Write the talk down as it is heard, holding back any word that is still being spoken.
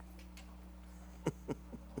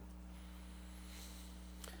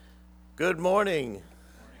Good morning.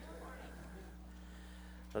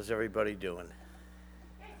 How's everybody doing?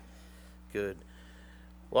 Good.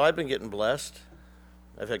 Well, I've been getting blessed.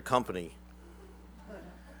 I've had company.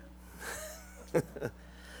 I've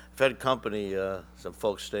had company, some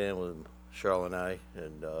folks staying with Cheryl and I,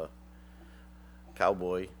 and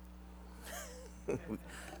Cowboy.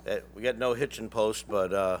 We got no hitching post,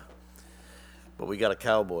 but we got a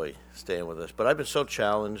cowboy staying with us. But I've been so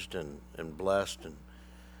challenged and blessed, and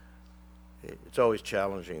it's always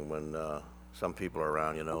challenging when some people are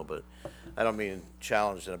around, but I don't mean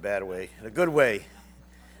challenged in a bad way, in a good way,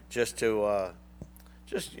 just to,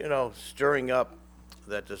 stirring up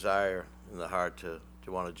that desire in the heart to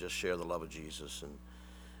want to just share the love of Jesus.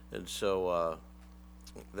 And so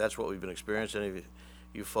that's what we've been experiencing. Any of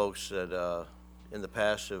you folks that in the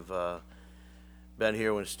past have been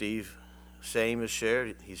here when Steve Same has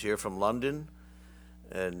shared, he's here from London,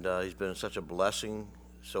 and he's been such a blessing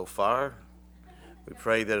so far. We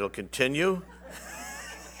pray that it'll continue.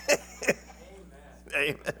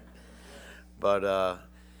 Amen. But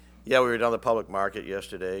we were down the public market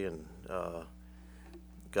yesterday and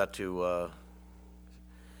got to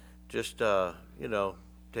just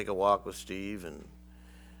take a walk with Steve, and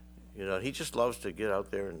he just loves to get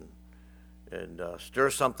out there and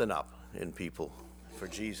stir something up in people for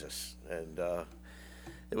Jesus, and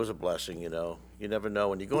it was a blessing. You never know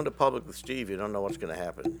when you go into public with Steve. You don't know what's going to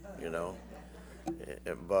happen.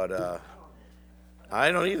 But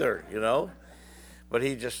I don't either. But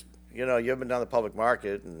he just, you've been down the public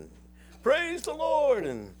market and praise the Lord,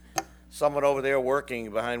 and someone over there working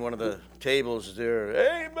behind one of the tables is there,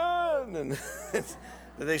 amen, and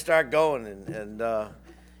they start going, and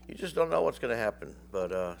you just don't know what's going to happen.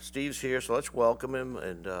 But Steve's here, so let's welcome him.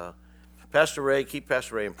 And Pastor Ray, keep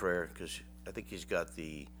Pastor Ray in prayer, because I think he's got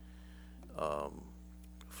the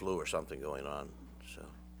flu or something going on. So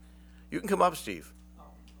you can come up, Steve.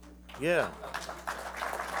 Yeah.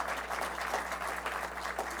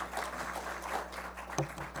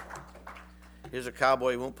 Here's a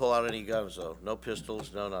cowboy. He won't pull out any guns, though. No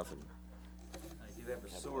pistols, no nothing. I do have a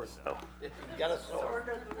sword, though. You got a sword?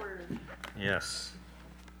 Yes.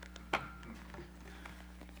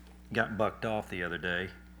 Got bucked off the other day,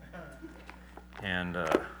 and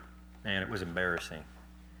man, it was embarrassing.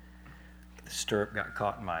 The stirrup got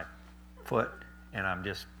caught in my foot, and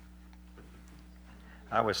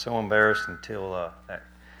I was so embarrassed until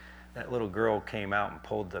that little girl came out and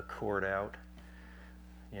pulled the cord out.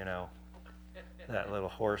 That little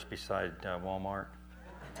horse beside Walmart.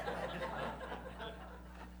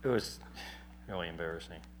 It was really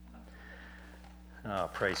embarrassing.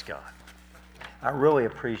 Praise God. I really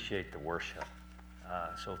appreciate the worship.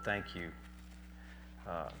 So thank you.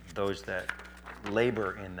 Those that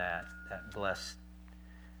labor in that blessed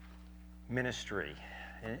ministry.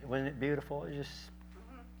 And wasn't it beautiful? It's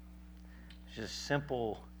just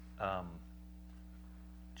simple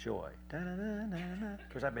joy. Of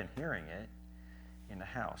course, I've been hearing it in the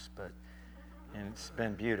house, and it's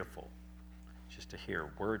been beautiful just to hear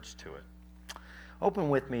words to it. Open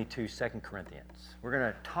with me to 2 Corinthians. We're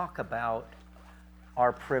going to talk about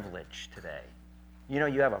our privilege today. You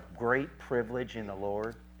have a great privilege in the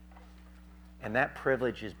Lord, and that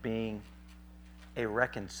privilege is being a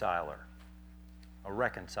reconciler. A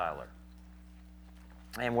reconciler.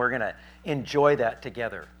 And we're going to enjoy that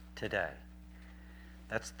together today.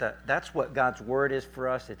 That's what God's word is for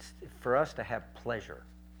us. It's for us to have pleasure,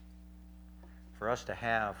 for us to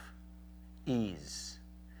have ease.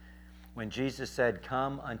 When Jesus said,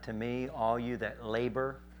 "Come unto me, all you that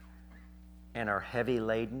labor and are heavy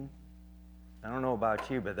laden," I don't know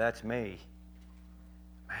about you, but that's me.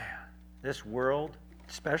 Man, this world,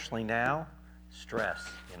 especially now, stress,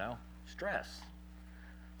 stress.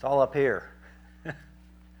 It's all up here.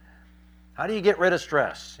 How do you get rid of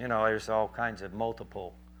stress? There's all kinds of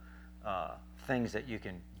multiple things that you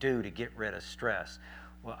can do to get rid of stress.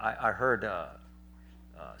 Well, I heard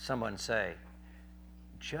someone say,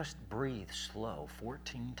 just breathe slow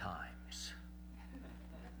 14 times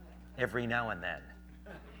every now and then.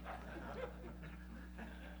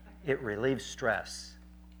 It relieves stress.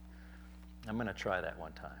 I'm going to try that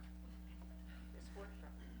one time. Just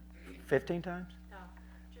worship. 15 times? No,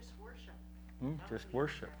 just worship. Just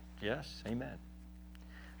worship. Yes, amen.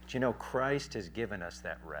 But Christ has given us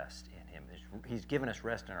that rest in Him. He's given us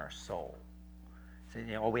rest in our soul. So,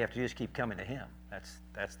 all we have to do is keep coming to Him.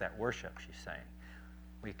 That's that worship she's saying.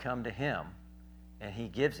 We come to Him, and He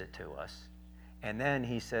gives it to us. And then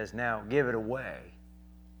He says, now give it away.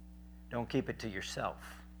 Don't keep it to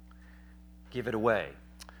yourself. Give it away.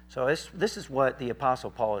 So this is what the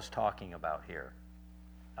Apostle Paul is talking about here.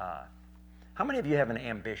 How many of you have an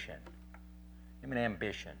ambition? An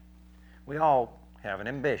ambition. We all have an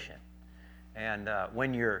ambition. And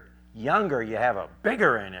when you're younger, you have a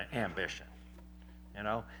bigger ambition. You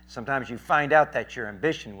know, sometimes you find out that your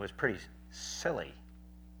ambition was pretty silly,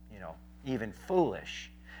 you know, even foolish.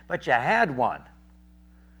 But you had one.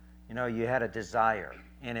 You know, you had a desire,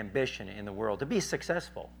 an ambition in the world to be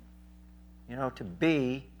successful. You know, to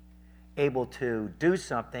be able to do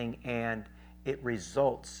something and it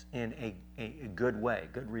results in a good way,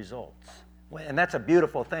 good results. And that's a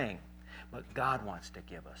beautiful thing. But God wants to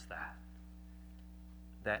give us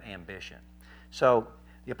that ambition. So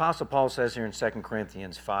the Apostle Paul says here in 2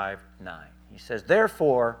 Corinthians 5:9, he says,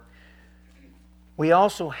 therefore, we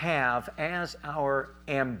also have as our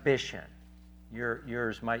ambition,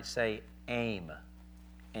 yours might say aim.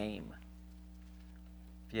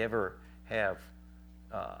 If you ever have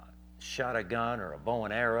shot a gun or a bow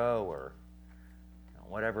and arrow or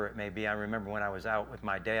whatever it may be. I remember when I was out with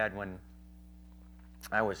my dad when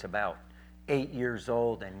I was about 8 years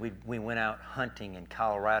old, and we went out hunting in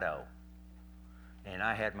Colorado, and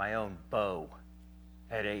I had my own bow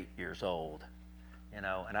at 8 years old, you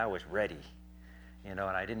know, and I was ready, you know,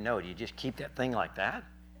 and I didn't know, do you just keep that thing like that,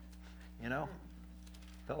 you know?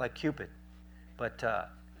 Felt like Cupid. But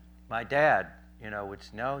my dad, you know, would say,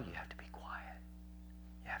 no, you have to be quiet.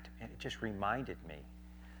 You have to. And it just reminded me,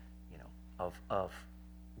 you know, of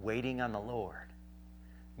waiting on the Lord,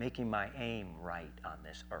 making my aim right on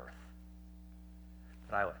this earth.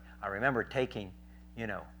 But I remember taking, you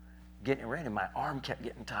know, getting ready, and my arm kept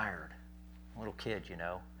getting tired. Little kid, you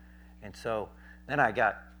know. And so then I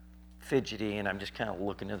got fidgety, and I'm just kind of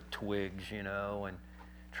looking at the twigs, you know, and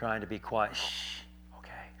trying to be quiet. Shh,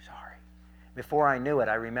 okay, sorry. Before I knew it,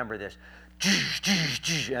 I remember this,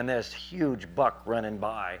 and this huge buck running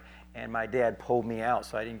by, and my dad pulled me out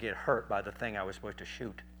so I didn't get hurt by the thing I was supposed to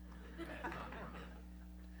shoot.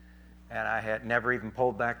 And I had never even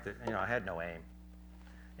pulled back I had no aim.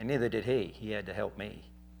 And neither did he. He had to help me.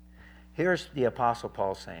 Here's the Apostle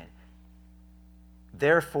Paul saying,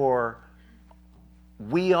 therefore,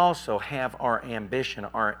 we also have our ambition,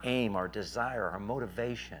 our aim, our desire, our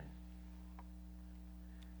motivation,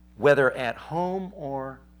 whether at home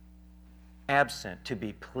or absent, to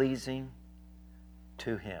be pleasing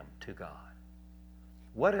to Him, to God.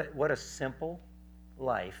 What a simple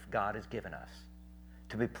life God has given us,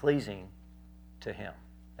 to be pleasing to Him.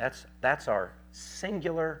 That's our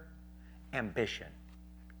singular ambition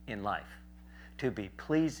in life, to be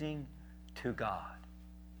pleasing to God.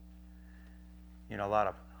 You know, a lot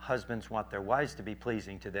of husbands want their wives to be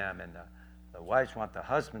pleasing to them, and the wives want the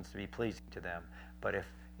husbands to be pleasing to them. But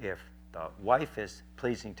if the wife is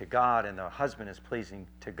pleasing to God and the husband is pleasing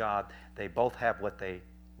to God, they both have what they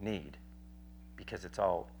need because it's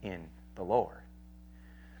all in the Lord.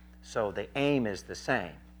 So the aim is the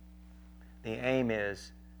same. The aim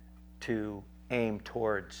is to aim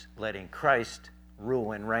towards letting Christ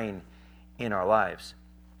rule and reign in our lives.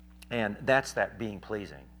 And that's that being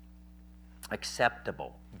pleasing,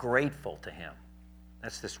 acceptable, grateful to Him.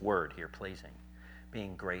 That's this word here, pleasing,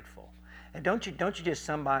 being grateful. And don't you just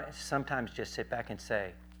sometimes just sit back and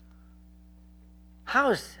say, how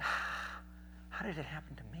did it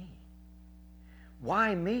happen to me?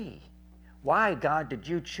 Why me? Why, God, did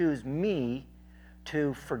you choose me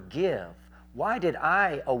to forgive? Why did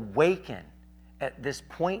I awaken at this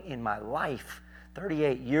point in my life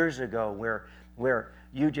 38 years ago where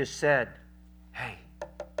you just said, hey,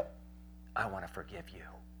 I want to forgive you.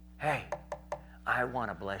 Hey, I want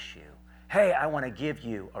to bless you. Hey, I want to give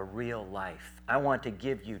you a real life. I want to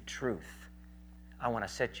give you truth. I want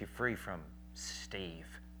to set you free from Steve.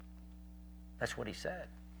 That's what he said.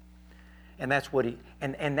 And that's what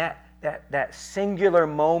that singular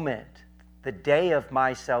moment, the day of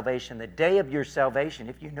my salvation, the day of your salvation,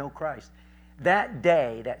 if you know Christ, that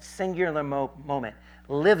day, that singular moment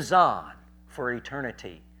lives on for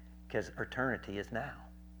eternity, because eternity is now.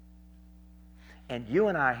 And you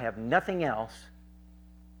and I have nothing else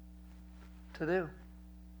to do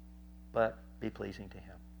but be pleasing to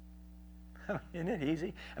Him. Isn't it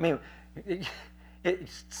easy? I mean, it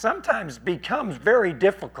sometimes becomes very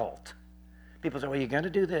difficult. People say, well, you're going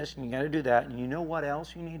to do this and you're going to do that, and you know what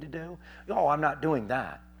else you need to do? Oh, I'm not doing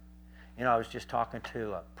that. You know, I was just talking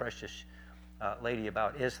to a precious lady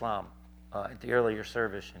about Islam at the earlier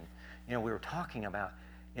service, and, you know, we were talking about,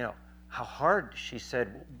 you know, how hard, she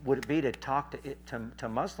said, would it be to talk to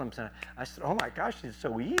Muslims? And I said, oh my gosh, it's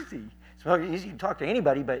so easy. It's so easy to talk to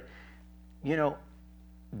anybody, but, you know,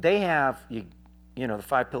 they have, you know, the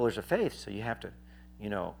 5 pillars of faith, so you have to, you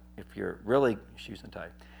know, if you're really, shoes and tie,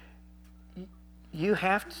 you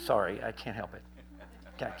have to, sorry, I can't help it.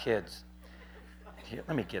 Got kids. Here,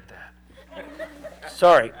 let me get that.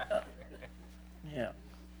 Sorry. Yeah.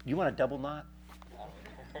 You want a double knot?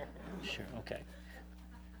 Sure, okay.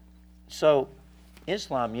 So,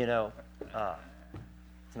 Islam, it's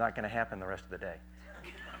not going to happen the rest of the day.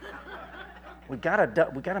 We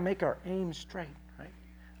gotta make our aim straight, right?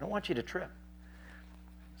 I don't want you to trip.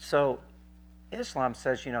 So, Islam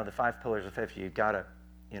says, the 5 pillars of faith. You gotta,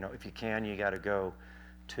 if you can, you gotta go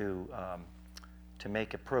to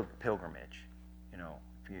make a pilgrimage.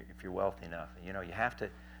 If you're wealthy enough, you have to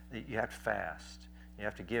fast. You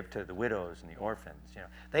have to give to the widows and the orphans.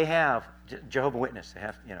 They have Jehovah's Witness. They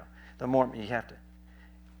have, the more you have to.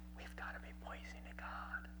 We've got to be pleasing to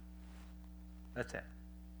God. That's it.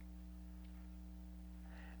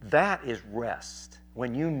 That is rest.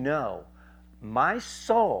 When you know my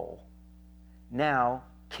soul now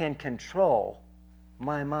can control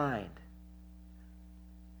my mind.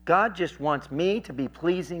 God just wants me to be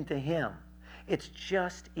pleasing to Him. It's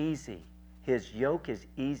just easy. His yoke is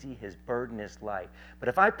easy, His burden is light. But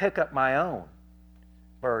if I pick up my own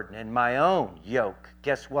burden and my own yoke,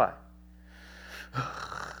 guess what?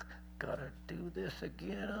 Gotta do this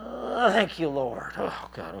again. Oh, thank you, Lord. Oh,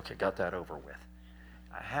 God, okay, got that over with.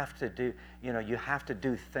 I have to do, you have to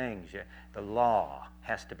do things. The law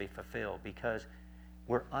has to be fulfilled because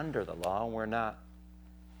we're under the law and we're not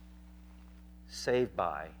saved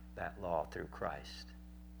by that law through Christ.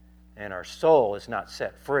 And our soul is not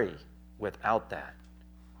set free without that.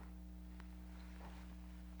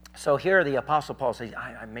 So here the Apostle Paul says,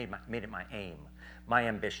 I made it my aim, my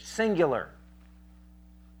ambition, singular.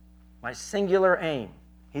 My singular aim.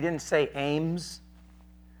 He didn't say aims.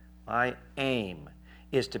 My aim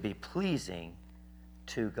is to be pleasing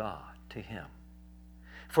to God, to Him.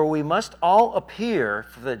 For we must all appear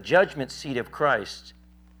for the judgment seat of Christ.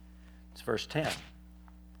 It's verse 10.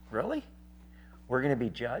 Really? We're going to be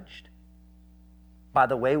judged by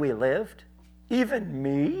the way we lived? Even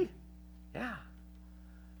me? Yeah.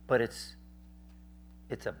 But it's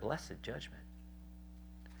a blessed judgment.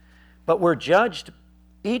 But we're judged,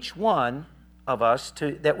 each one of us,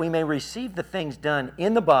 that we may receive the things done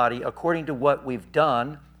in the body according to what we've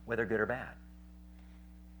done, whether good or bad.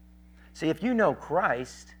 See, if you know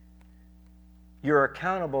Christ, you're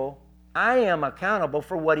accountable. I am accountable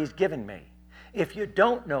for what He's given me. If you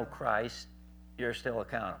don't know Christ, you're still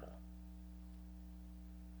accountable.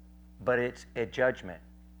 But it's a judgment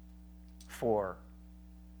for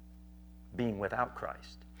being without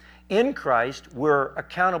Christ. In Christ, we're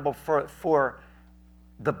accountable for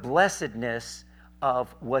the blessedness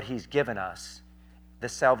of what He's given us, the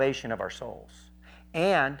salvation of our souls,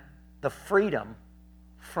 and the freedom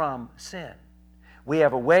from sin. We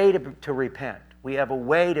have a way to repent. We have a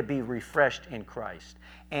way to be refreshed in Christ.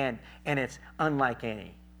 And it's unlike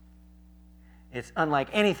any. It's unlike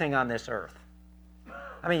anything on this earth.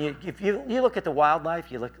 I mean, if you look at the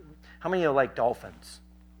wildlife, how many of you like dolphins?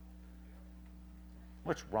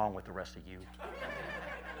 What's wrong with the rest of you?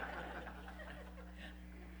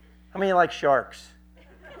 How many of you like sharks?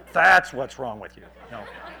 That's what's wrong with you. No.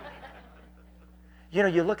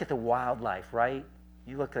 You look at the wildlife, right?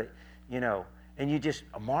 You look at, and you just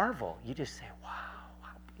marvel. You just say, wow,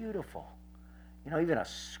 how beautiful. Even a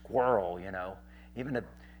squirrel, even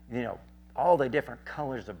all the different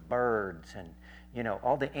colors of birds and,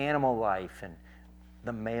 all the animal life and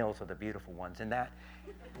the males are the beautiful ones. And that,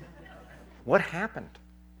 what happened?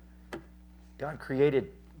 God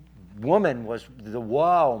created, woman was the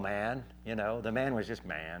wow man, the man was just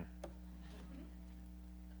man.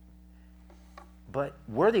 But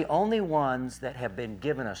we're the only ones that have been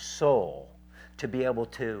given a soul to be able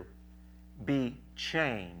to be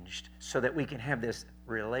changed so that we can have this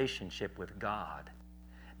relationship with God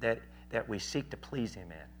that we seek to please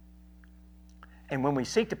Him in. And when we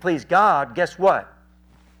seek to please God, guess what?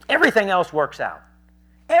 Everything else works out.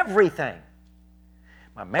 Everything.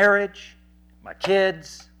 My marriage, my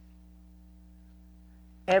kids,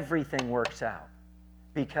 everything works out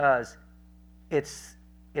because it's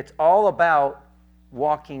all about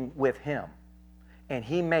walking with Him. And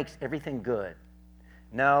He makes everything good.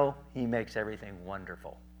 No, He makes everything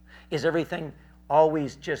wonderful. Is everything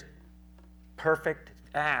always just perfect?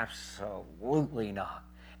 Absolutely not.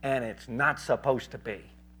 And it's not supposed to be.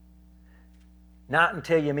 Not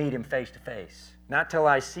until you meet Him face to face. Not till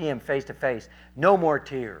I see Him face to face. No more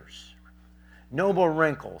tears. No more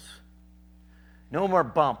wrinkles. No more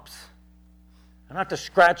bumps. I don't have to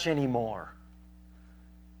scratch anymore.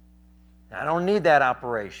 I don't need that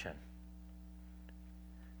operation.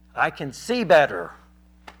 I can see better.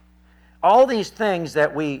 All these things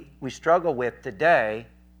that we struggle with today,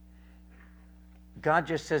 God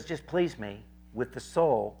just says, just please me with the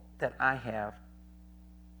soul that I have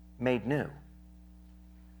made new.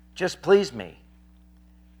 Just please me.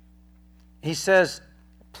 He says,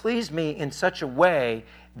 please me in such a way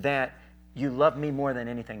that you love me more than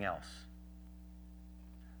anything else.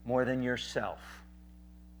 More than yourself.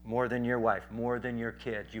 More than your wife. More than your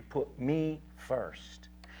kids. You put me first.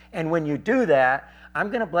 And when you do that, I'm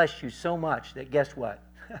going to bless you so much that guess what?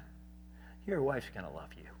 Your wife's going to love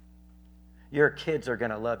you. Your kids are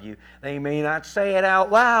going to love you. They may not say it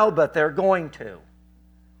out loud, but they're going to.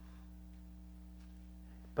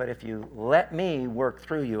 But if you let me work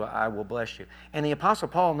through you, I will bless you. And the Apostle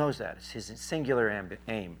Paul knows that. It's his singular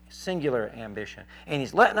aim, singular ambition. And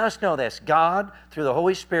he's letting us know this. God, through the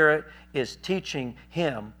Holy Spirit, is teaching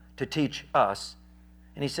him to teach us.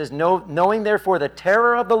 And he says, knowing therefore the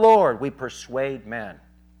terror of the Lord, we persuade men.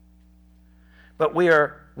 But we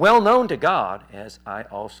are well known to God, as I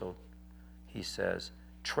also, he says,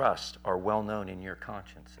 trust are well known in your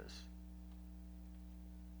consciences.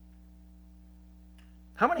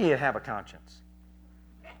 How many of you have a conscience?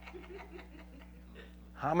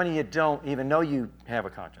 How many of you don't even know you have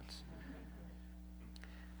a conscience?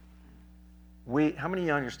 How many of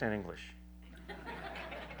you understand English? Okay.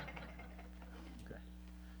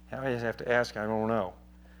 How many of you have to ask? I don't know.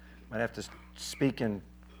 Might have to speak in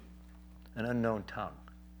an unknown tongue.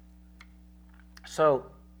 So,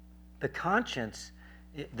 the conscience,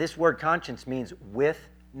 this word conscience means with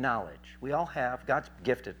knowledge. We all have, God's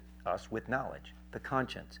gifted us with knowledge. The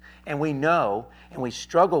conscience. And we know, and we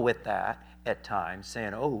struggle with that at times,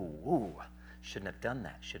 saying, shouldn't have done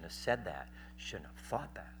that, shouldn't have said that, shouldn't have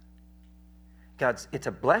thought that. It's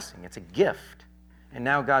a blessing, it's a gift. And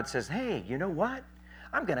now God says, hey, you know what?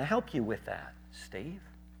 I'm going to help you with that, Steve.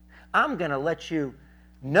 I'm going to let you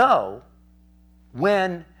know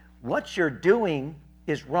when what you're doing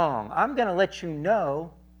is wrong. I'm going to let you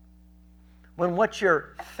know when what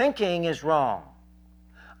you're thinking is wrong.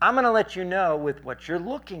 I'm going to let you know with what you're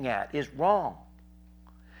looking at is wrong.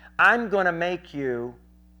 I'm going to make you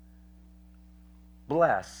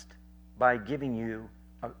blessed by giving you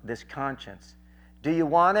this conscience. Do you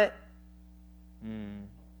want it? I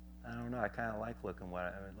don't know. I kind of like looking what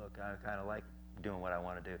I look. I kind of like doing what I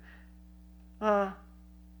want to do.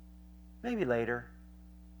 Maybe later.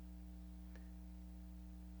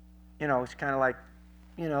 It's kind of like,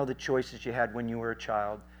 the choices you had when you were a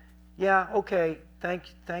child. Yeah, okay.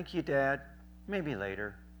 Thank you, Dad. Maybe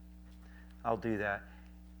later. I'll do that.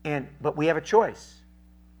 But we have a choice.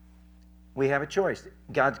 We have a choice.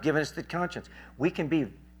 God's given us the conscience. We can be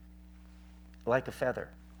like a feather,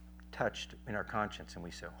 touched in our conscience, and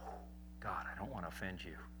we say, oh, God, I don't want to offend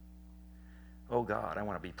you. Oh, God, I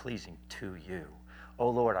want to be pleasing to you. Oh,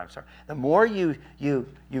 Lord, I'm sorry. The more you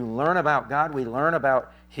learn about God, we learn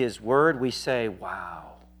about His Word, we say, wow.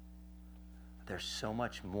 There's so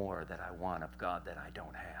much more that I want of God that I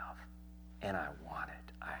don't have. And I want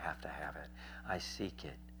it. I have to have it. I seek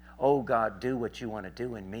it. Oh, God, do what you want to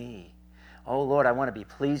do in me. Oh, Lord, I want to be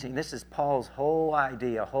pleasing. This is Paul's whole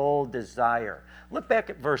idea, whole desire. Look back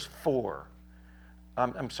at verse 4.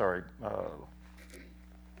 I'm sorry.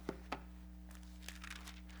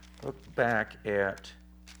 Look back at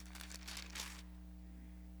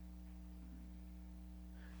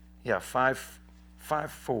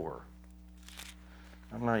 5:4.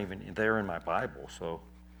 I'm not even there in my Bible, so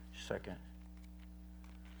just a second.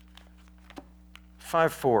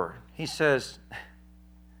 5:4. He says,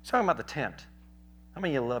 he's talking about the tent. How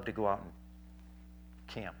many of you love to go out and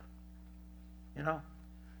camp?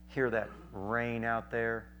 Hear that rain out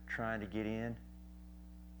there trying to get in?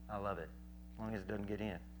 I love it, as long as it doesn't get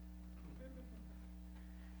in.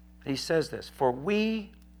 He says this,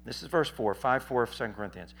 this is verse 4, 5:4 of 2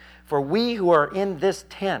 Corinthians. For we who are in this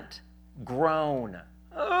tent groan,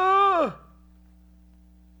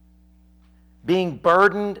 being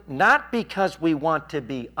burdened not because we want to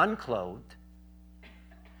be unclothed,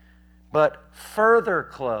 but further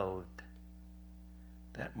clothed,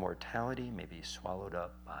 that mortality may be swallowed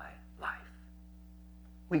up by life.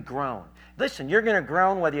 We groan. Listen, you're going to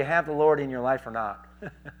groan whether you have the Lord in your life or not.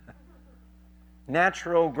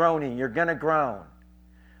 Natural groaning, you're going to groan.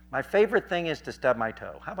 My favorite thing is to stub my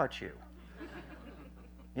toe. How about you?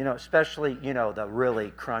 Especially, the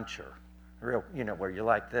really cruncher. Where you're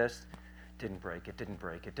like this. Didn't break, it didn't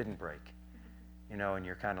break, it didn't break. And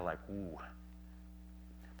you're kind of like, ooh.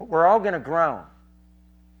 But we're all going to groan.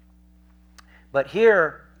 But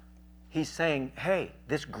here, he's saying, hey,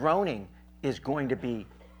 this groaning is going to be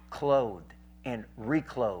clothed and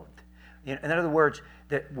reclothed. In other words,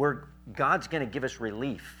 God's going to give us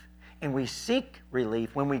relief. And we seek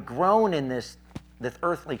relief when we groan in this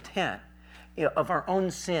earthly tent of our own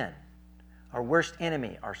sin, our worst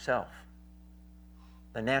enemy, ourself.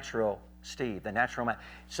 the natural Steve, the natural man.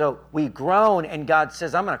 So we've grown, and God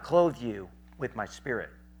says, I'm going to clothe you with my Spirit.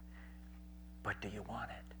 But do you want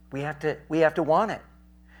it? We have to want it.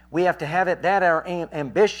 We have to have it. That our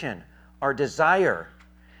ambition, our desire.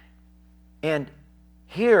 And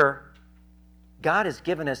here, God has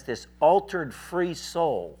given us this altered free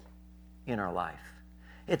soul in our life.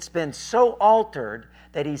 It's been so altered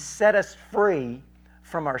that He set us free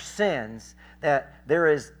from our sins, that there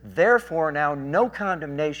is therefore now no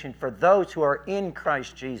condemnation for those who are in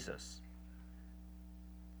Christ Jesus.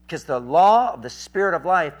 Because the law of the Spirit of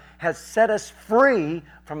life has set us free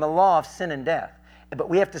from the law of sin and death. But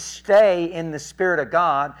we have to stay in the Spirit of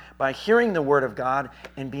God by hearing the Word of God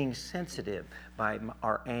and being sensitive by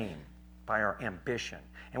our aim, by our ambition.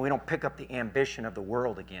 And we don't pick up the ambition of the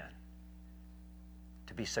world again.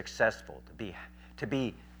 To be successful, to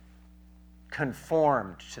be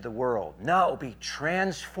conformed to the world. No, be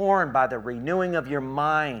transformed by the renewing of your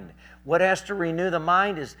mind. What has to renew the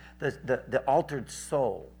mind is the altered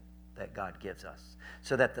soul that God gives us,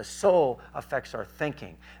 so that the soul affects our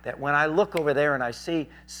thinking. That when I look over there and I see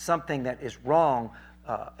something that is wrong,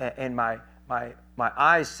 and my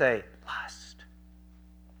eyes say, lust,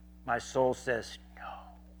 my soul says, no.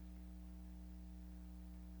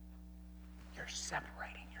 You're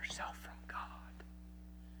separating yourself from God.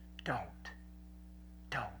 Don't.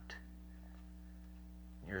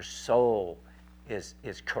 Your soul is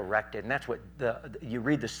corrected. And that's what you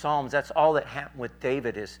read the Psalms, that's all that happened with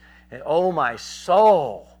David is, oh my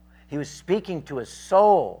soul. He was speaking to his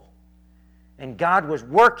soul. And God was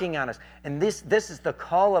working on us. And this is the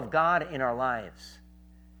call of God in our lives.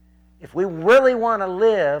 If we really want to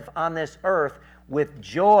live on this earth with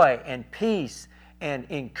joy and peace and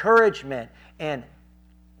encouragement and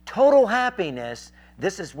total happiness,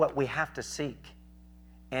 this is what we have to seek.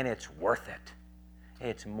 And it's worth it.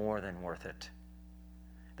 It's more than worth it.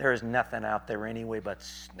 There is nothing out there anyway but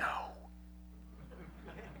snow.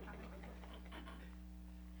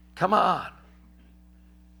 Come on.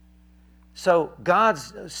 So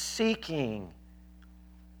God's seeking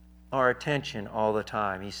our attention all the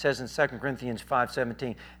time. He says in 2 Corinthians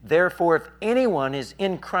 5:17, therefore, if anyone is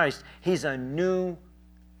in Christ, he's a new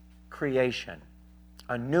creation.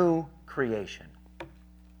 A new creation.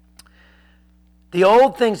 The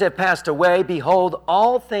old things have passed away. Behold,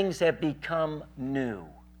 all things have become new.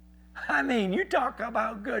 I mean, you talk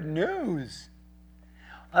about good news.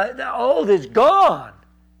 The old is gone.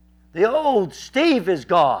 The old Steve is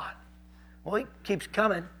gone. Well, he keeps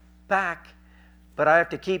coming back. But I have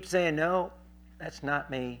to keep saying, no, that's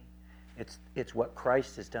not me. It's what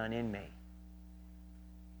Christ has done in me.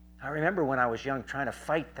 I remember when I was young trying to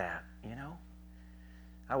fight that, you know.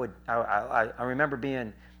 I remember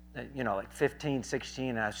being, like 15, 16,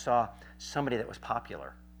 and I saw somebody that was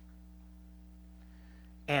popular.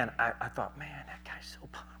 And I thought, man, that guy's so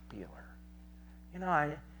popular.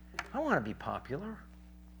 I want to be popular.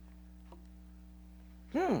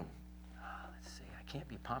 Let's see, I can't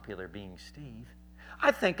be popular being Steve.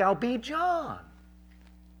 I think I'll be John.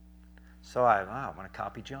 So I'm going to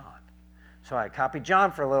copy John. So I copied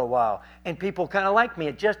John for a little while, and people kind of liked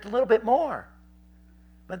me just a little bit more.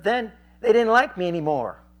 But then they didn't like me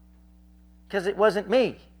anymore because it wasn't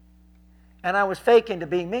me. And I was faking to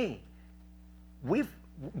be me.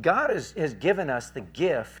 God has given us the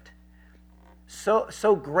gift,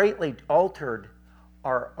 so greatly altered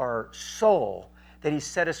our soul that He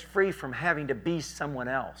set us free from having to be someone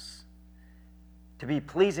else. To be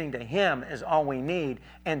pleasing to Him is all we need.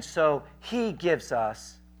 And so He gives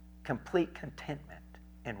us complete contentment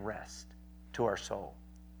and rest to our soul.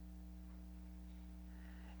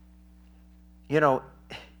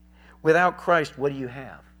 Without Christ, what do you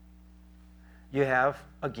have? You have,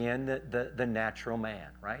 again, the natural man,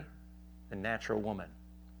 right? The natural woman.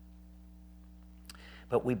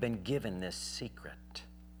 But we've been given this secret.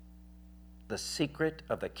 The secret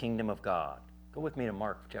of the kingdom of God. Go with me to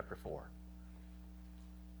Mark chapter 4.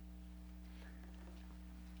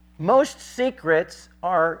 Most secrets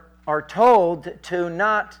are told to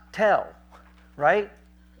not tell, right?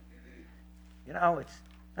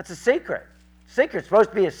 That's a secret. Secret's supposed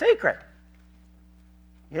to be a secret.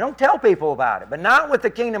 You don't tell people about it, but not with the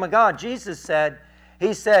kingdom of God. Jesus said,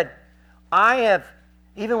 He said, I have,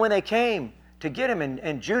 even when they came to get Him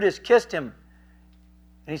and Judas kissed Him,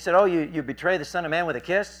 and He said, oh, you betray the Son of Man with a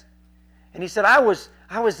kiss? And He said, I was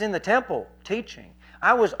in the temple teaching.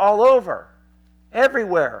 I was all over,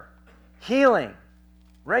 everywhere, healing,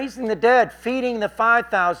 raising the dead, feeding the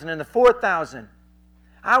 5,000 and the 4,000.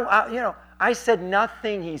 I said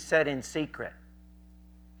nothing, He said, in secret.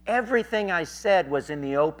 Everything I said was in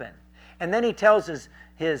the open. And then He tells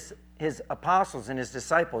his his apostles and his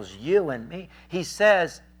disciples, you and me, he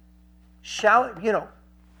says, shout,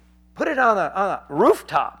 put it on a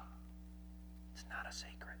rooftop. It's not a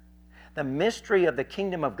secret. The mystery of the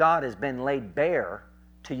kingdom of God has been laid bare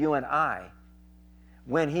to you and I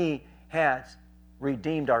when he has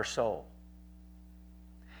redeemed our soul.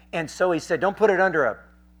 And so he said, don't put it under a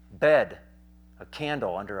bed, a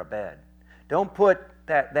candle under a bed. Don't put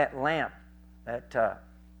that lamp, that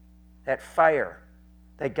fire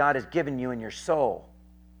that God has given you in your soul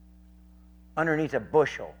underneath a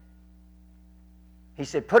bushel. He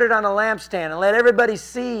said, put it on a lampstand and let everybody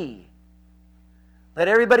see. Let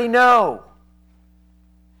everybody know.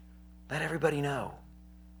 Let everybody know.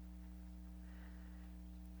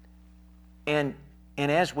 And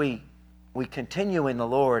as we continue in the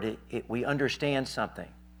Lord, we understand something.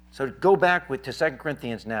 So to go back to 2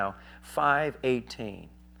 Corinthians now, 5:18.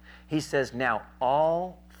 He says, now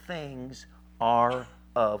all things are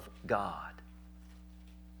of God.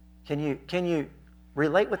 Can you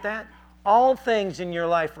relate with that? All things in your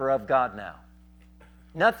life are of God now.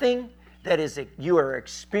 Nothing that you are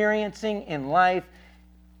experiencing in life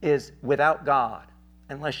is without God,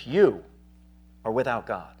 unless you are without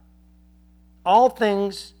God. All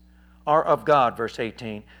things are of God, verse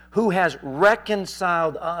 18, who has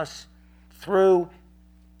reconciled us through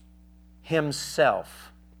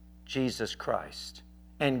himself, Jesus Christ,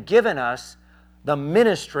 and given us the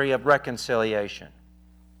ministry of reconciliation.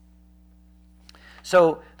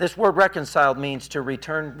 So this word reconciled means to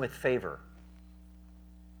return with favor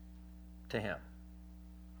to him.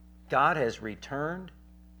 God has returned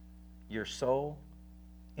your soul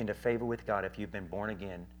into favor with God if you've been born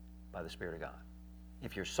again by the Spirit of God.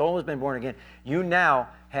 If your soul has been born again, you now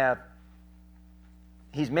have,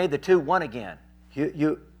 he's made the two one again.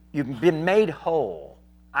 You've been made whole.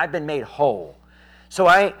 I've been made whole. So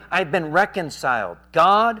I've been reconciled.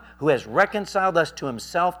 God, who has reconciled us to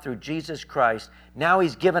himself through Jesus Christ, now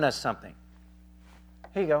he's given us something.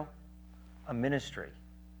 Here you go. A ministry.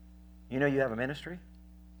 You know you have a ministry?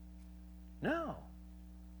 No.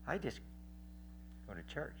 I just go to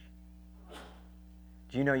church.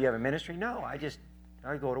 Do you know you have a ministry? No, I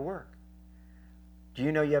go to work. Do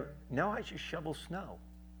you know you have... No, I just shovel snow.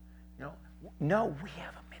 No, we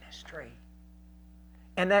have a ministry.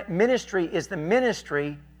 And that ministry is the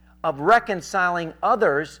ministry of reconciling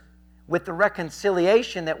others with the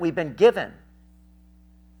reconciliation that we've been given.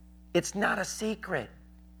 It's not a secret.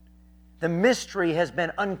 The mystery has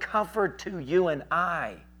been uncovered to you and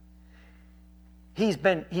I. He's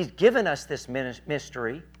given us this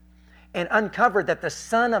mystery and uncovered that the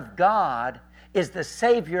Son of God is the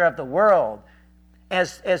Savior of the world.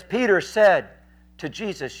 As Peter said to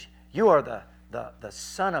Jesus, you are the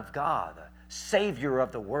Son of God, the Savior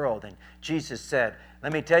of the world. And Jesus said,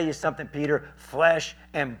 let me tell you something, Peter, flesh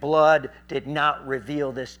and blood did not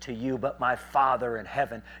reveal this to you, but my Father in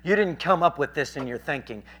heaven. You didn't come up with this in your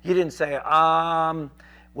thinking. You didn't say,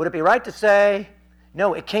 would it be right to say?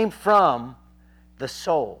 No, it came from the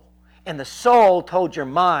soul. And the soul told your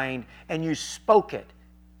mind, and you spoke it.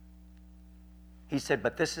 He said,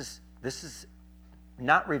 but this is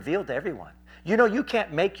not revealed to everyone. You know you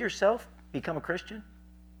can't make yourself become a Christian.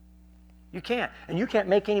 You can't. And you can't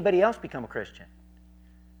make anybody else become a Christian.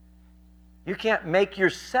 You can't make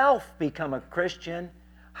yourself become a Christian.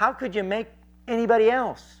 How could you make anybody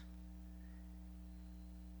else?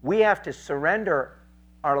 We have to surrender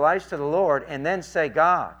our lives to the Lord and then say,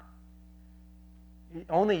 God,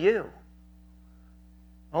 only you,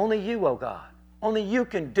 oh God. Only you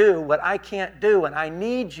can do what I can't do, and I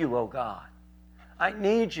need you, oh God. I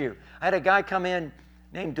need you. I had a guy come in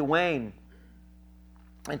named Dwayne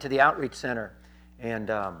into the outreach center, and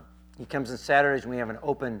he comes on Saturdays, and we have an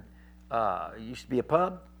open, it used to be a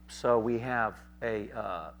pub, so we have a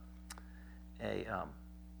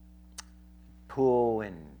pool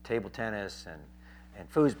and table tennis and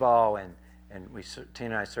foosball, and Tina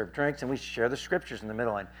and I serve drinks, and we share the scriptures in the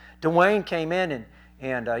middle. And Dwayne came in,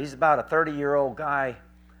 and he's about a 30-year-old guy,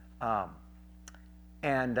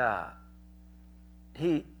 and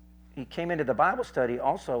he came into the Bible study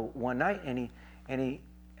also one night, and he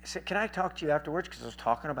said, "Can I talk to you afterwards?" Because I was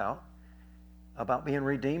talking about being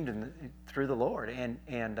redeemed through the Lord,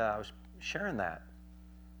 and I was sharing that.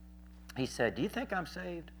 He said, "Do you think I'm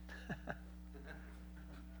saved? Do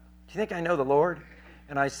you think I know the Lord?"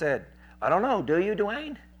 And I said, "I don't know. Do you,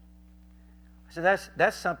 Dwayne?" I said,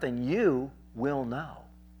 "That's something you will know.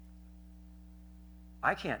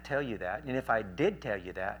 I can't tell you that, and if I did tell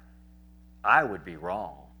you that, I would be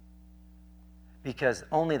wrong. Because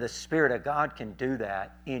only the Spirit of God can do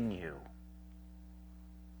that in you."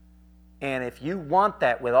 And if you want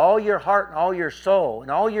that with all your heart and all your soul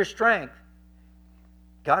and all your strength,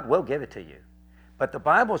 God will give it to you. But the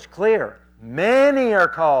Bible's clear. Many are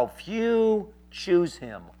called, few choose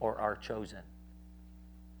him or are chosen.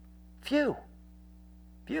 Few.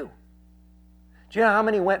 Few. Do you know how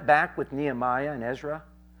many went back with Nehemiah and Ezra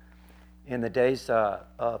in the days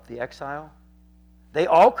of the exile? They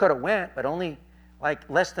all could have went, but only like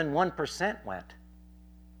less than 1% went.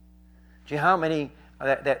 Do you know how many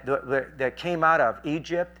that came out of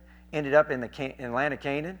Egypt ended up in the land of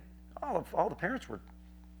Canaan? All the parents were,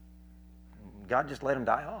 God just let them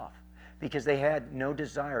die off because they had no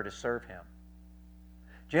desire to serve him.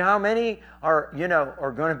 Do you know how many are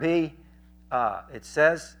going to be, it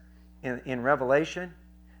says in Revelation,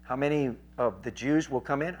 how many of the Jews will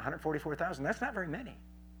come in? 144,000. That's not very many.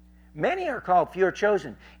 Many are called, few are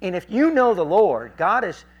chosen. And if you know the Lord, God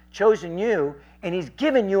has chosen you, and he's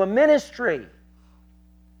given you a ministry.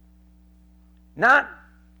 Not,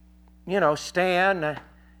 Stan,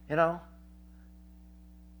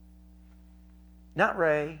 not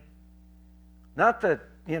Ray, not the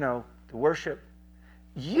worship.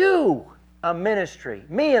 You, a ministry.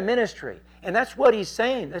 Me, a ministry. And that's what he's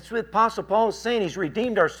saying. That's what Apostle Paul is saying. He's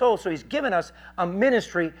redeemed our soul, so he's given us a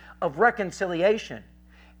ministry of reconciliation.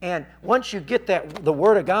 And once you get the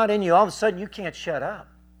Word of God in you, all of a sudden you can't shut up.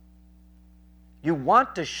 You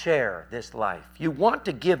want to share this life. You want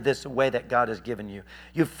to give this away that God has given you.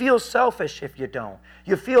 You feel selfish if you don't.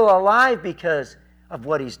 You feel alive because of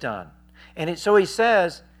what he's done. And so he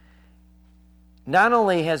says, not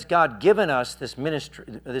only has God given us this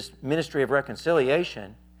ministry of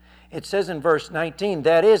reconciliation, it says in verse 19,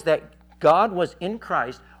 that is, that God was in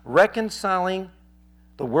Christ reconciling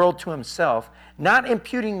the world to himself, not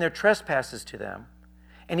imputing their trespasses to them,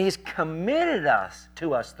 and he's committed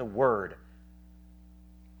to us the word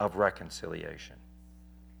of reconciliation.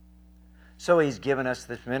 So he's given us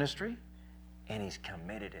this ministry, and he's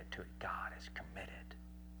committed it to it. God is committed.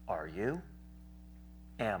 Are you?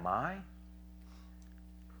 Am I?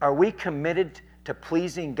 Are we committed to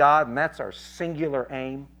pleasing God, and that's our singular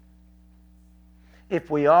aim? If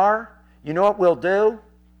we are, you know what we'll do?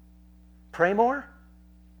 Pray more?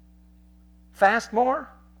 Fast more?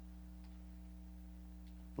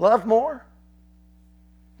 Love more?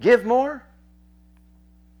 Give more?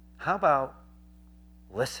 How about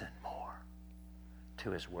listen more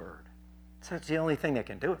to his word? So it's the only thing that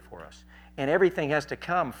can do it for us. And everything has to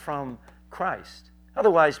come from Christ.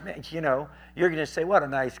 Otherwise, man, you're going to say, what a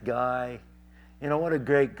nice guy. What a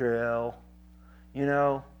great girl.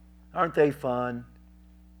 Aren't they fun?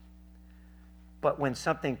 But when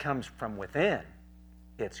something comes from within,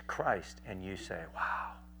 it's Christ, and you say,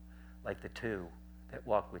 wow, like the two that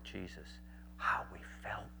walked with Jesus, how we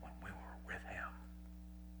felt when we were with him.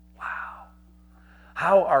 Wow.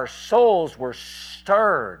 How our souls were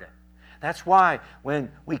stirred. That's why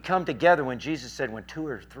when we come together, when Jesus said, when 2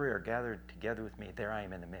 or 3 are gathered together with me, there I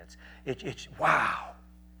am in the midst. It's wow.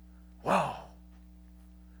 Whoa.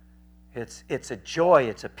 It's a joy,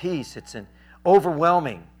 it's a peace, it's an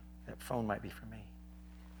overwhelming. That phone might be for me.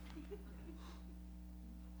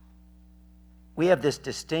 We have this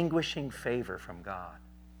distinguishing favor from God.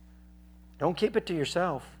 Don't keep it to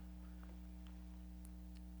yourself.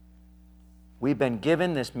 We've been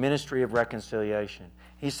given this ministry of reconciliation.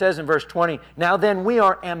 He says in verse 20, now then we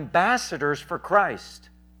are ambassadors for Christ.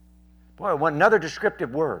 Boy, another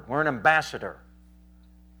descriptive word. We're an ambassador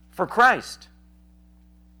for Christ.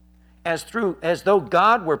 As though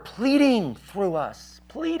God were pleading through us.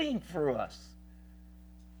 Pleading through us.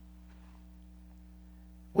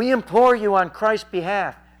 We implore you on Christ's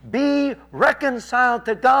behalf, be reconciled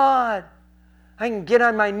to God. I can get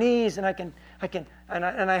on my knees and I've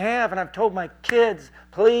told my kids,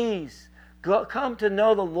 please, come to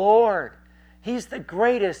know the Lord. He's the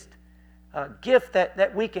greatest gift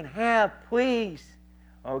that we can have, please.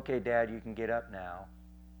 Okay, Dad, you can get up now.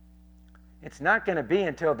 It's not going to be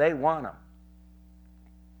until they want him.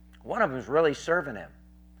 One of them is really serving him.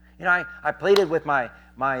 I pleaded with my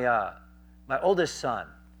oldest son,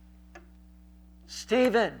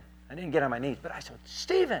 Stephen. I didn't get on my knees, but I said,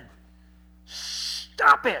 Stephen,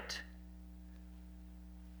 stop it.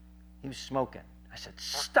 He was smoking. I said,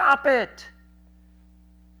 stop it.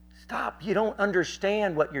 Stop. You don't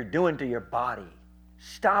understand what you're doing to your body.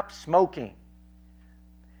 Stop smoking.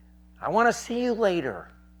 I want to see you later.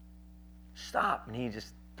 Stop. And he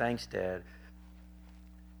just, thanks, Dad.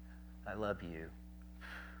 I love you.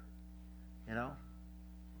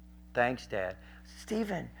 Thanks, Dad.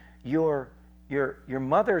 Stephen, your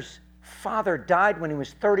mother's father died when he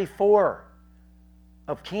was 34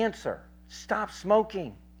 of cancer. Stop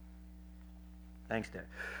smoking. Thanks, Dad.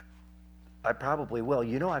 I probably will.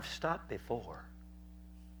 You know, I've stopped before.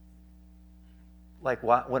 Like,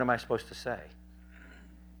 what am I supposed to say?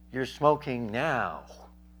 You're smoking now.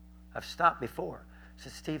 I've stopped before. I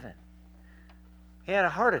said, Stephen, he had a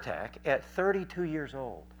heart attack at 32 years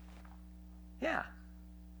old. Yeah.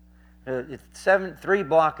 It's 3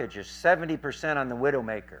 blockages, 70% on the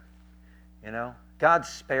Widowmaker. You know, God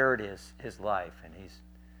spared his life, and he's,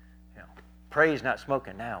 you know, praise not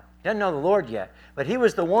smoking now. He doesn't know the Lord yet, but he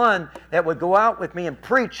was the one that would go out with me and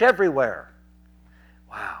preach everywhere.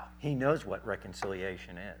 Wow, he knows what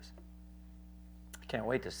reconciliation is. I can't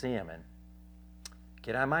wait to see him and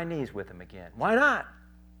get on my knees with him again. Why not?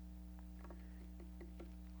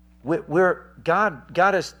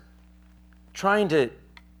 God is trying to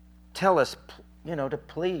tell us, you know, to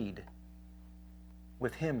plead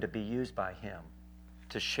with him, to be used by him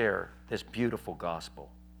to share this beautiful gospel,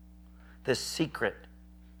 this secret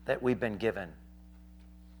that we've been given.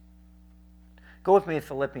 Go with me to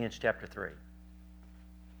Philippians chapter 3.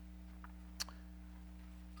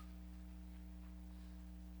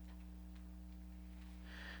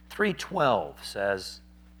 (3:12) says,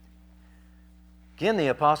 again, the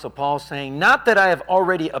Apostle Paul saying, not that I have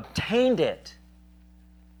already obtained it.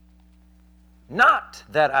 Not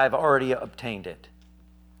that I've already obtained it,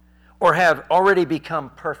 or have already become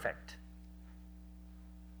perfect.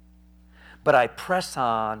 But I press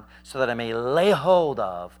on so that I may lay hold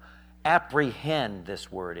of, apprehend,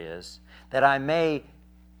 this word is, that I may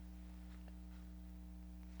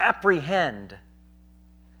apprehend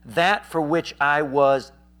that for which I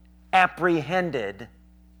was apprehended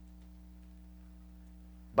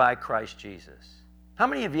by Christ Jesus. How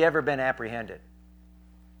many of you ever been apprehended?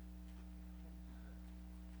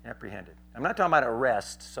 Apprehended. I'm not talking about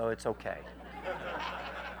arrest, so it's okay.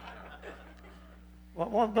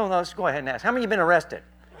 Well, no, let's go ahead and ask. How many of you been arrested?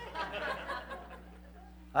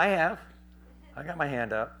 I have. I got my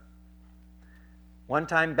hand up. One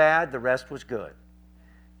time bad, the rest was good.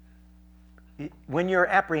 When you're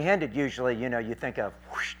apprehended, usually, you know, you think of,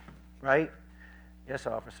 whoosh, right? Yes,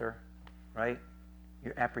 officer, right?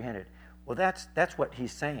 You're apprehended. Well, that's what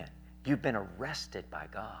he's saying. You've been arrested by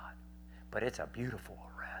God, but it's a beautiful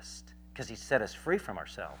arrest because he set us free from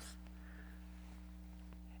ourselves.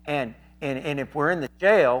 And if we're in the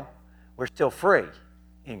jail, we're still free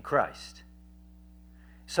in Christ.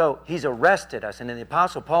 So he's arrested us. And then the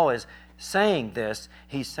Apostle Paul is saying this.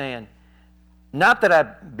 He's saying, not that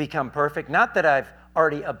I've become perfect, not that I've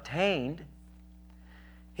already obtained.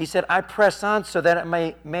 He said, I press on so that it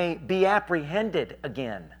may be apprehended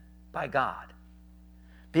again by God.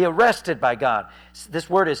 Be arrested by God. This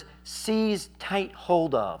word is seize tight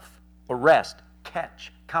hold of, arrest,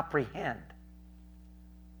 catch, comprehend.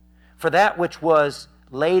 For that which was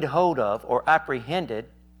laid hold of or apprehended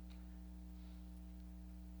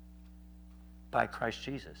by Christ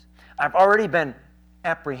Jesus. I've already been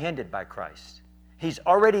apprehended by Christ. He's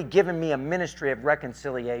already given me a ministry of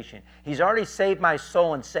reconciliation. He's already saved my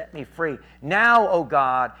soul and set me free. Now, oh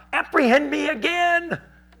God, apprehend me again.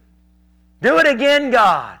 Do it again,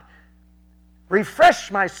 God. Refresh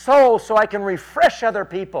my soul so I can refresh other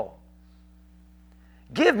people.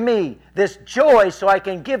 Give me this joy so I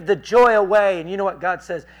can give the joy away. And you know what God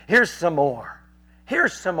says? Here's some more.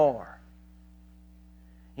 Here's some more.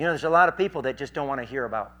 You know, there's a lot of people that just don't want to hear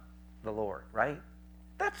about the Lord, right?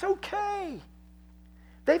 That's okay.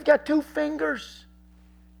 They've got 2 fingers.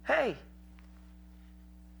 Hey.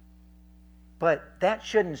 But that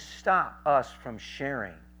shouldn't stop us from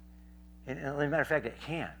sharing. And as a matter of fact, it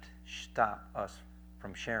can't stop us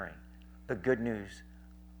from sharing the good news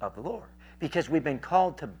of the Lord. Because we've been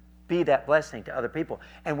called to be that blessing to other people.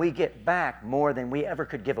 And we get back more than we ever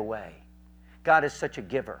could give away. God is such a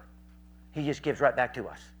giver. He just gives right back to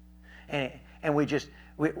us. And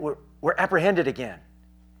we're apprehended again.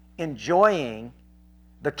 Enjoying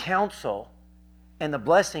the counsel and the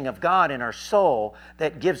blessing of God in our soul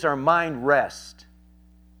that gives our mind rest.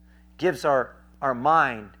 Gives our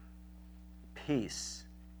mind peace.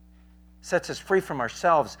 Sets us free from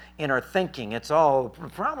ourselves in our thinking. It's all, the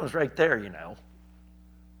problem's right there, you know.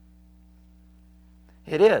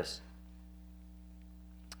 It is.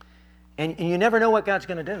 And you never know what God's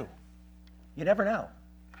going to do. You never know.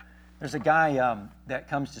 There's a guy that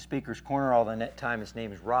comes to Speaker's Corner all the time. His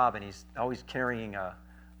name is Rob, and he's always carrying a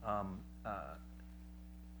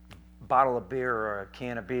bottle of beer or a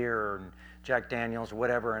can of beer or Jack Daniels or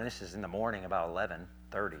whatever. And this is in the morning, about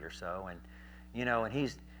 11:30 or so. And you know, and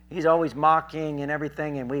he's always mocking and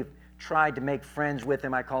everything. And we've tried to make friends with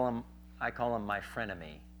him. I call him my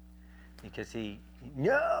frenemy because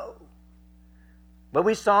no. But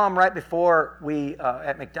we saw him right before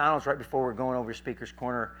at McDonald's, right before we're going over Speaker's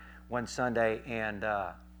Corner. one Sunday and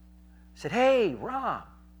said, "Hey, Rob,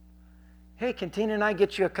 hey, can Tina and I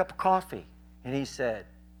get you a cup of coffee?" And he said,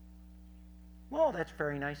 "Well, that's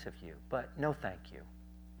very nice of you, but no thank you."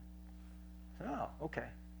 I said, "Oh, okay."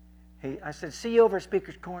 I said, "See you over at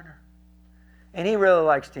Speaker's Corner." And he really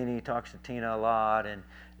likes Tina. He talks to Tina a lot, and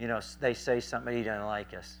they say something, he doesn't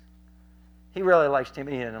like us. He really likes Tina,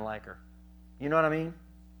 but he doesn't like her. You know what I mean?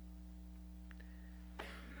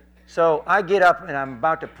 So I get up and I'm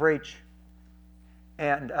about to preach,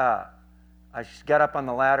 and I got up on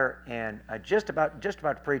the ladder and I just about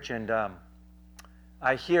to preach, and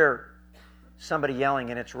I hear somebody yelling,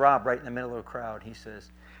 and it's Rob right in the middle of the crowd. He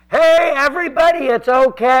says, "Hey, everybody, it's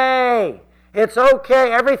okay. It's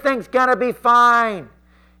okay. Everything's going to be fine.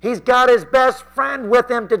 He's got his best friend with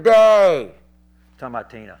him today." Talking about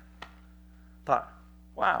Tina. Thought,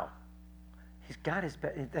 wow, he's got his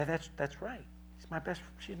best. That's right.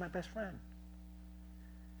 She's my best friend.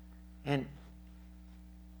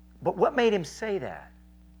 But what made him say that?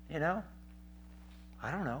 I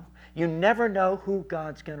don't know. You never know who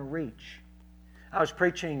God's going to reach. I was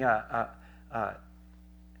preaching a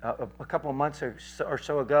couple of months or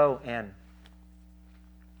so ago, and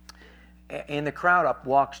in the crowd up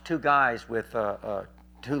walks two guys with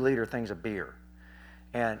 2-liter things of beer,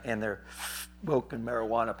 and they're smoking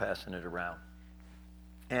marijuana, passing it around,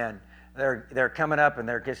 and they're coming up and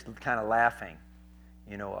they're just kind of laughing,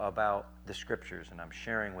 about the scriptures, and I'm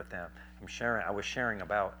sharing with them. I was sharing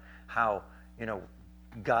about how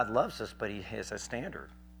God loves us, but He has a standard,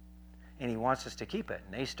 and He wants us to keep it.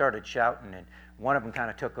 And they started shouting, and one of them kind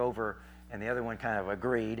of took over, and the other one kind of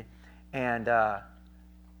agreed, and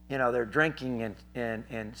they're drinking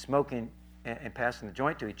and smoking and passing the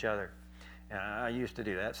joint to each other. And I used to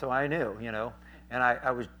do that, so I knew, And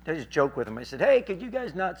I just joked with them. I said, "Hey, could you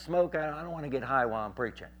guys not smoke? I don't want to get high while I'm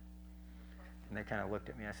preaching." And they kind of looked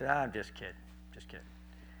at me. I said, "I'm just kidding, just kidding."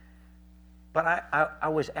 But I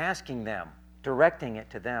was asking them, directing it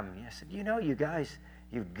to them. I said, you guys,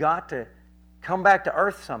 you've got to come back to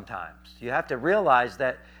earth sometimes. You have to realize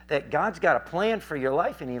that God's got a plan for your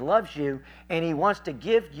life, and He loves you, and He wants to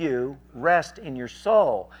give you rest in your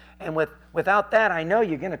soul. And without that, I know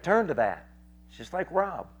you're going to turn to that. It's just like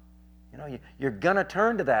Rob. You're going to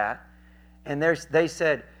turn to that. And they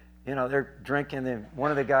said, they're drinking, and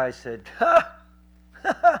one of the guys said,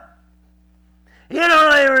 "You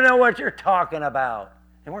don't even know what you're talking about."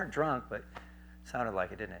 They weren't drunk, but it sounded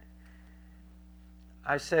like it, didn't it?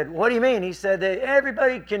 I said, "What do you mean?" He said that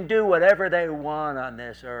everybody can do whatever they want on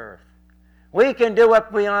this earth. We can do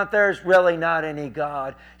what we want. There's really not any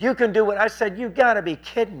God. You can do what... I said, "You've got to be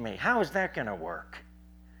kidding me. How is that going to work?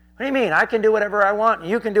 What do you mean? I can do whatever I want, and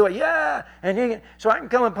you can do it." "Yeah, and so I can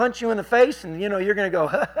come and punch you in the face, and you're going to go,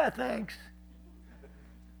 thanks."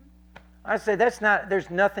 I said, there's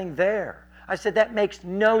nothing there. I said, that makes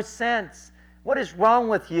no sense. What is wrong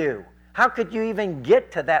with you? How could you even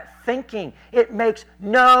get to that thinking? It makes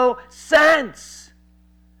no sense.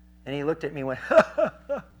 And he looked at me and went,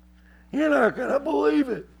 "You're not going to believe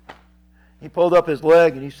it." He pulled up his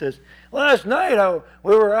leg and he says, "Last night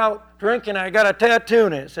we were out drinking. I got a tattoo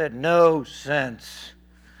and it said 'no sense'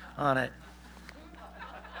 on it."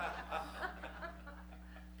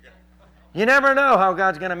 You never know how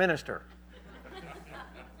God's going to minister.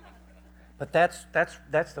 But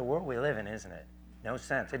that's the world we live in, isn't it? No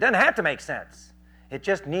sense. It doesn't have to make sense. It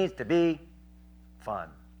just needs to be fun,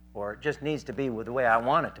 or it just needs to be the way I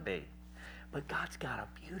want it to be. But God's got a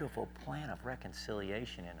beautiful plan of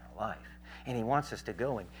reconciliation in our life, and He wants us to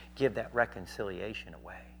go and give that reconciliation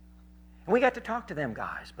away. And we got to talk to them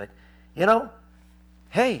guys, but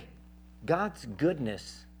hey, God's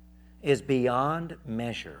goodness is beyond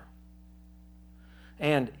measure.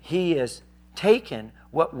 And He has taken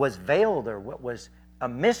what was veiled, or what was a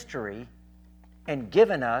mystery, and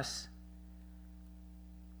given us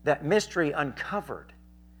that mystery uncovered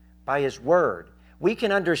by His Word. We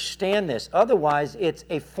can understand this. Otherwise, it's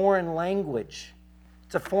a foreign language.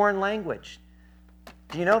 It's a foreign language.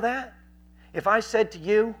 Do you know that? If I said to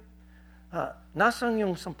you, "Nasaan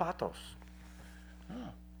yung sapatos?"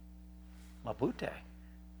 "Oh, mabuti."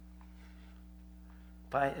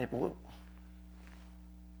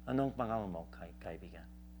 Anong pangalan mo, kaibigan?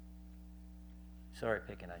 Sorry,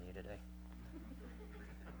 picking on you today.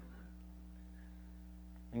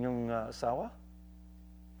 Inyong asawa?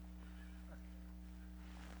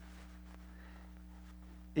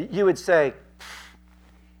 You would say,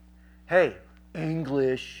 "Hey,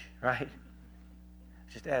 English," right?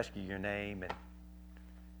 Just ask you your name, and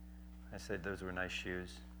I said those were nice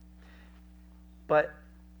shoes. But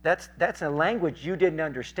that's a language you didn't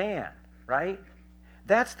understand, right?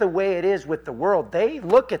 That's the way it is with the world. They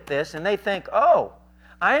look at this and they think, oh,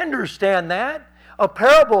 I understand that. A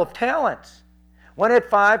parable of talents. One had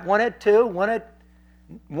 5, one had 2, one had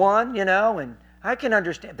 1, and I can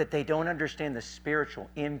understand, but they don't understand the spiritual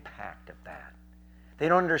impact of that. They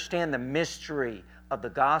don't understand the mystery of the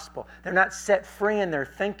gospel. They're not set free in their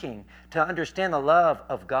thinking to understand the love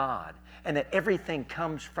of God, and that everything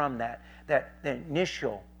comes from that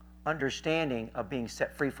initial understanding of being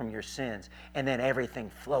set free from your sins, and then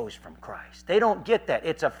everything flows from Christ. They don't get that.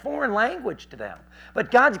 It's a foreign language to them.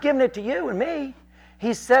 But God's given it to you and me.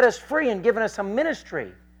 He's set us free and given us a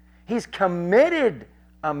ministry. He's committed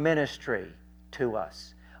a ministry to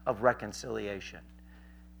us of reconciliation.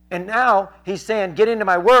 And now He's saying, get into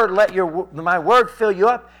my Word, let my Word fill you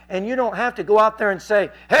up, and you don't have to go out there and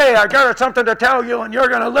say, hey, I got something to tell you, and you're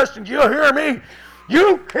going to listen. You hear me?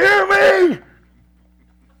 You hear me?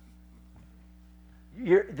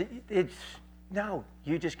 You're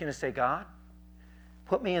just going to say, God,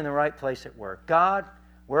 put me in the right place at work. God,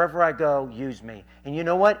 wherever I go, use me. And you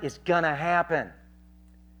know what? It's going to happen.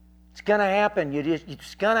 It's going to happen.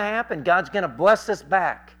 It's going to happen. God's going to bless us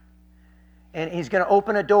back. And He's going to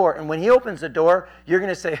open a door. And when He opens the door, you're going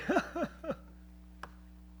to say,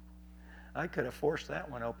 I could have forced that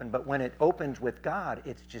one open. But when it opens with God,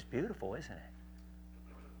 it's just beautiful, isn't it?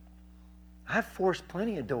 I've forced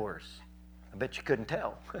plenty of doors. I bet you couldn't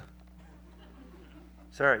tell.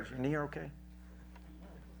 Sorry, is your knee okay?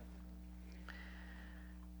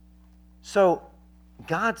 So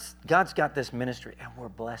God's got this ministry, and we're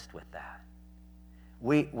blessed with that.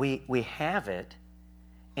 We have it,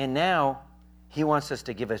 and now He wants us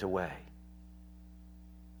to give it away.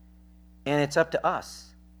 And it's up to us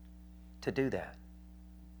to do that.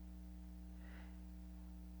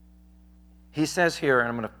 He says here, and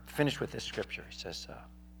I'm going to finish with this scripture. He says,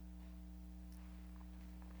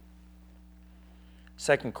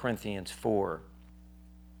 2 Corinthians 4,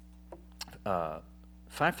 5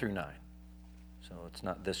 through 9. So it's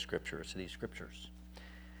not this scripture, it's these scriptures.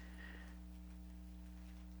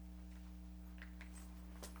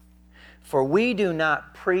 For we do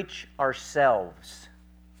not preach ourselves,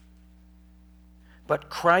 but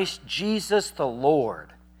Christ Jesus the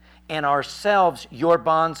Lord, and ourselves your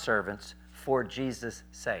bondservants for Jesus'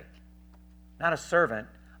 sake. Not a servant,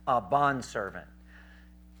 a bondservant.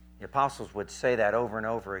 The apostles would say that over and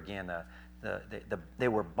over again. They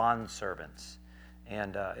were bondservants.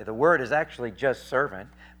 And the word is actually just servant,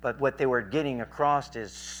 but what they were getting across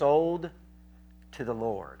is sold to the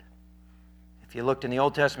Lord. If you looked in the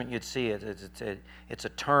Old Testament, you'd see it. It's a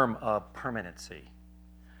term of permanency,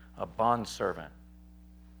 a bondservant.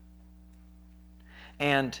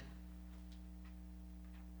 And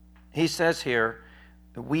he says here,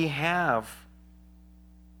 we have...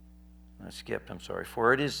 I skipped, I'm sorry.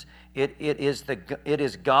 For it is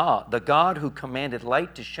God, the God who commanded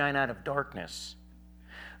light to shine out of darkness,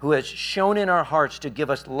 who has shone in our hearts to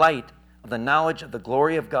give us light of the knowledge of the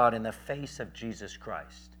glory of God in the face of Jesus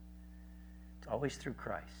Christ. It's always through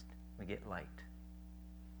Christ we get light.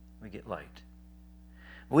 We get light.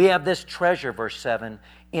 We have this treasure, verse 7,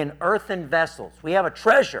 in earthen vessels. We have a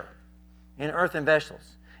treasure in earthen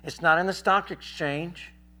vessels. It's not in the stock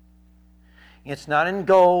exchange. It's not in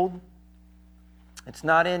gold. It's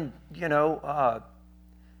not in,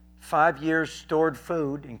 5 years stored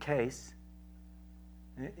food in case.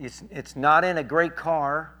 It's not in a great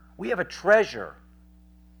car. We have a treasure.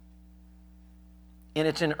 And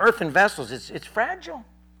it's in earthen vessels. It's fragile,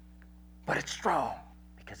 but it's strong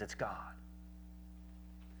because it's God.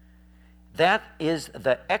 That is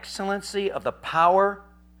the excellency of the power,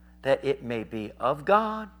 that it may be of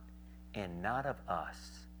God and not of us.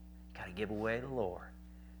 Got to give away the Lord.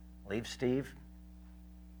 Leave Steve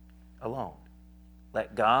alone.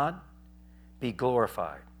 Let God be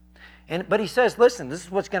glorified. But he says, listen, this is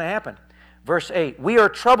what's going to happen. Verse 8, we are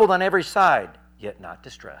troubled on every side, yet not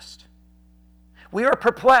distressed. We are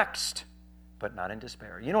perplexed, but not in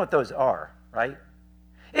despair. You know what those are, right?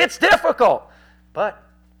 It's difficult, but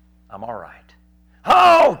I'm all right.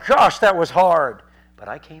 Oh, gosh, that was hard, but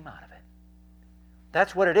I came out of it.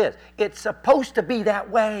 That's what it is. It's supposed to be that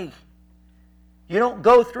way. You don't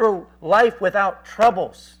go through life without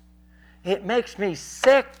troubles. It makes me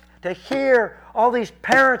sick to hear all these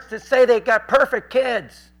parents that say they got perfect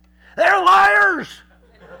kids. They're liars.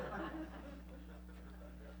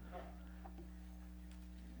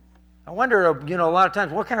 I wonder, a lot of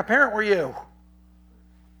times, what kind of parent were you?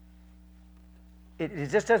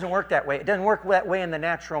 It just doesn't work that way. It doesn't work that way in the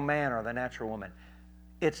natural man or the natural woman.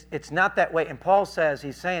 It's not that way. And Paul says,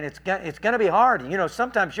 he's saying it's going to be hard.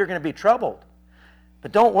 Sometimes you're going to be troubled.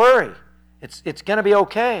 But don't worry. It's going to be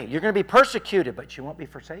okay. You're going to be persecuted, but you won't be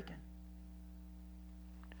forsaken.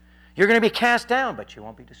 You're going to be cast down, but you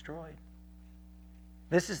won't be destroyed.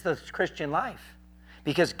 This is the Christian life.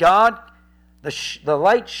 Because God, the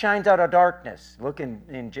light shines out of darkness. Look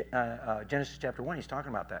in Genesis chapter 1, he's talking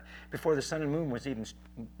about that. Before the sun and moon was even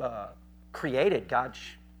created,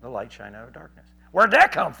 the light shined out of darkness. Where'd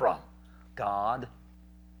that come from? God.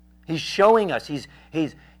 He's showing us.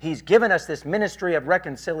 He's given us this ministry of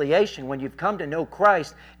reconciliation. When you've come to know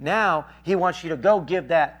Christ, now He wants you to go give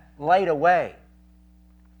that light away.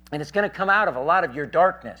 And it's going to come out of a lot of your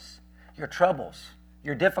darkness, your troubles,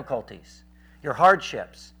 your difficulties, your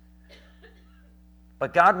hardships.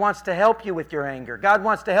 But God wants to help you with your anger. God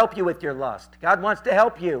wants to help you with your lust. God wants to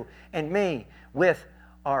help you and me with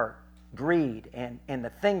our greed and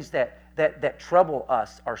the things that trouble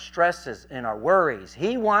us, our stresses and our worries.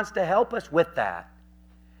 He wants to help us with that.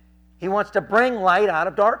 He wants to bring light out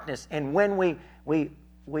of darkness. And when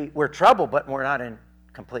we're troubled, but we're not in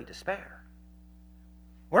complete despair.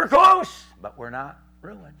 We're close, but we're not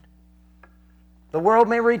ruined. The world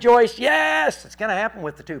may rejoice. Yes, it's going to happen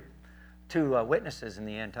with the two witnesses in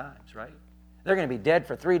the end times, right? They're going to be dead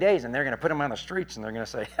for 3 days, and they're going to put them on the streets, and they're going to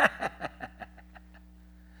say,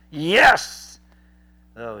 yes!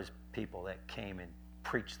 Those people that came and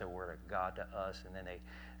preached the Word of God to us, and then they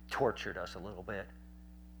tortured us a little bit.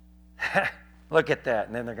 Look at that.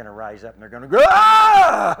 And then they're going to rise up, and they're going to go,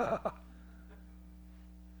 ah!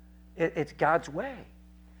 It's God's way.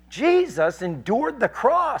 Jesus endured the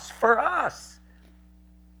cross for us.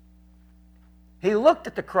 He looked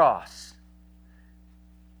at the cross,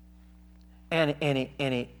 and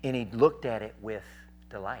he looked at it with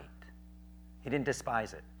delight. He didn't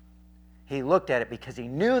despise it. He looked at it because he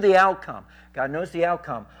knew the outcome. God knows the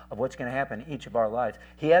outcome of what's going to happen in each of our lives.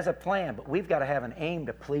 He has a plan, but we've got to have an aim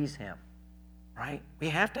to please Him, right? We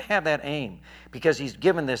have to have that aim because He's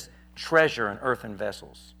given this treasure in earthen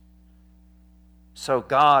vessels. So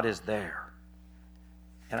God is there.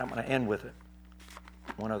 And I'm going to end with it.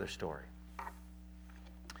 One other story.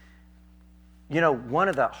 You know, one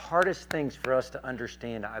of the hardest things for us to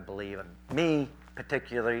understand, I believe, and me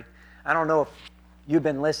particularly, I don't know if you've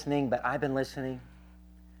been listening, but I've been listening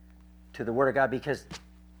to the Word of God because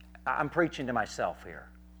I'm preaching to myself here.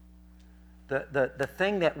 The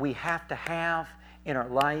thing that we have to have in our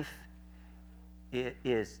life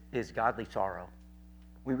is godly sorrow.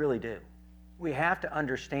 We really do. We have to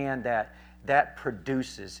understand that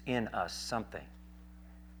produces in us something.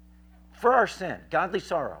 For our sin, godly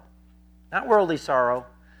sorrow. Not worldly sorrow,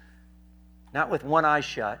 not with one eye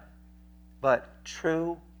shut, but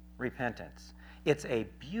true repentance. It's a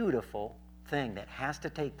beautiful thing that has to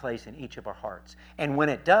take place in each of our hearts. And when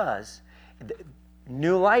it does,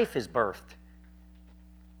 new life is birthed.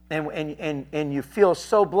 And you feel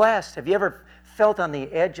so blessed. Have you ever felt on the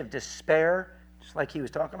edge of despair, just like he was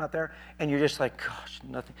talking about there? And you're just like, gosh,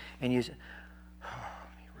 nothing. And you say, oh,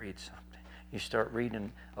 let me read something. You start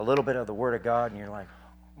reading a little bit of the Word of God, and you're like,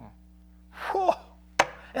 whew.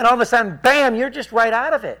 And all of a sudden, bam, you're just right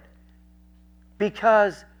out of it.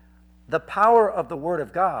 Because the power of the Word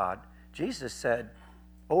of God, Jesus said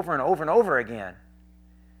over and over and over again,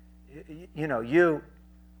 you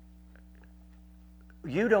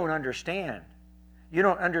don't understand. You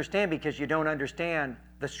don't understand because you don't understand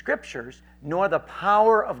the Scriptures nor the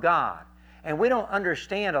power of God. And we don't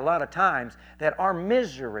understand a lot of times that our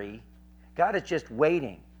misery, God is just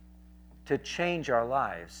waiting to change our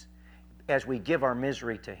lives as we give our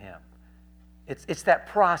misery to Him. It's that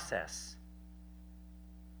process.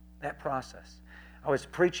 That process. I was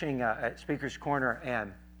preaching at Speaker's Corner,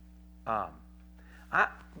 and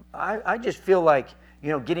I just feel like,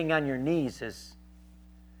 getting on your knees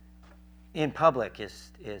in public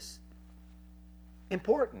is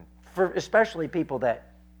important for especially people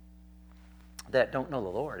that don't know the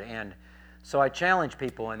Lord. And so I challenge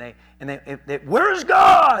people, and they where's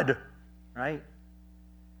God? Right?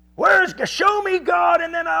 Show me God,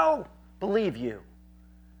 and then I'll believe you.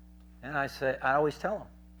 And I always tell them,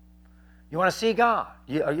 you want to see God?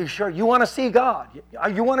 Are you sure? You want to see God?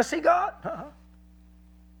 You want to see God? Uh-huh.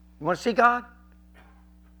 You want to see God?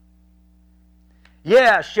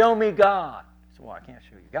 Yeah, show me God. I said, well, I can't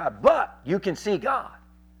show you God, but you can see God.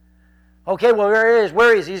 Okay, well,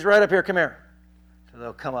 where he is? He's right up here. Come here. So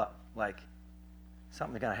they'll come up like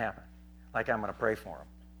something's going to happen, like I'm going to pray for them,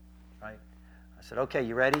 right? I said, okay,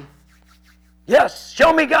 you ready? Yes,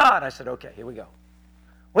 show me God. I said, okay, here we go.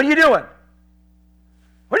 What are you doing?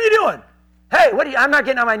 What are you doing? Hey, I'm not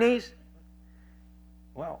getting on my knees.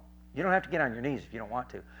 Well, you don't have to get on your knees if you don't want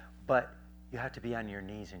to, but you have to be on your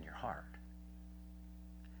knees in your heart.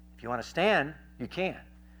 If you want to stand, you can.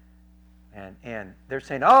 And they're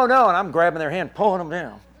saying, oh, no, and I'm grabbing their hand, pulling them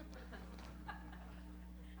down.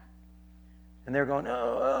 And they're going, oh,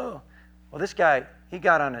 oh. Well, this guy, he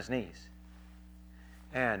got on his knees.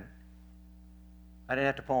 And I didn't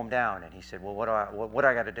have to pull him down. And he said, well, what do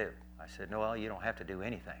I got to do? I said, Noel, you don't have to do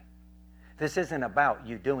anything. This isn't about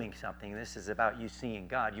you doing something. This is about you seeing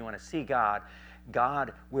God. You want to see God.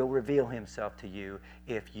 God will reveal himself to you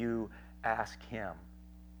if you ask him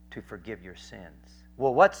to forgive your sins.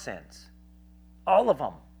 Well, what sins? All of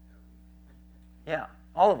them. Yeah,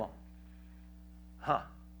 all of them. Huh,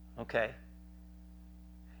 okay.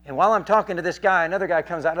 And while I'm talking to this guy, another guy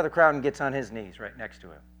comes out of the crowd and gets on his knees right next to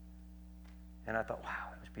him. And I thought, wow,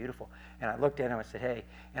 that was beautiful. And I looked at him and I said, hey.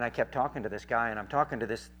 And I kept talking to this guy, and I'm talking to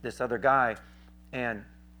this other guy. And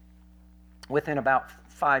within about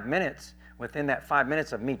 5 minutes, within that 5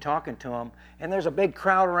 minutes of me talking to him, and there's a big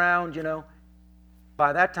crowd around, you know.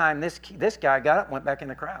 By that time, this guy got up and went back in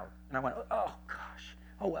the crowd. And I went, oh, gosh,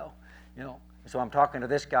 oh, well, you know. So I'm talking to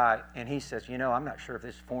this guy, and he says, you know, I'm not sure if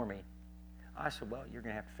this is for me. I said, well, you're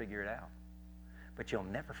going to have to figure it out. But you'll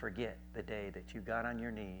never forget the day that you got on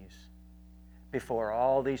your knees before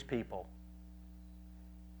all these people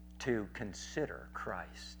to consider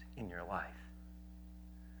Christ in your life.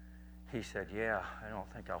 He said, yeah, I don't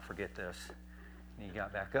think I'll forget this. And he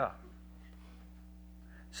got back up.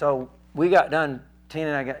 So we got done,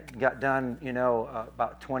 Tina and I got done, you know,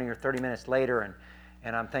 about 20 or 30 minutes later,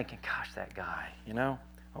 and I'm thinking, gosh, that guy, you know,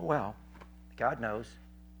 oh, well, God knows,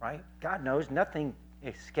 right? God knows. Nothing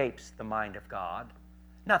escapes the mind of God.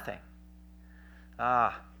 Nothing.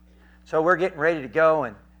 So we're getting ready to go,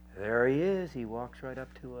 and there he is. He walks right up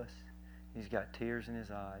to us. He's got tears in his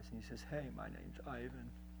eyes, and he says, hey, my name's Ivan.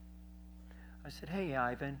 I said, hey,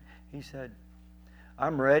 Ivan. He said,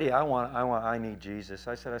 I'm ready. I need Jesus.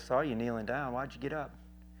 I said, I saw you kneeling down. Why'd you get up?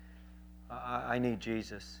 I need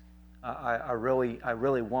Jesus. I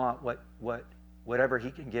really want whatever he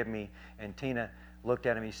can give me. And Tina looked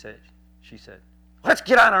at him. She said, let's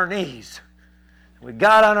get on our knees. We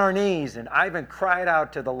got on our knees, and Ivan cried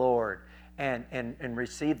out to the Lord and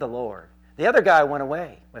received the Lord. The other guy went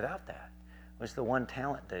away without that. It was the one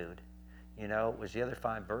talent dude. You know, it was the other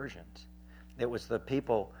 5 virgins. It was the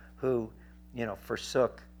people who, you know,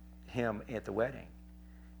 forsook him at the wedding.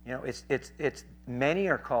 You know, it's many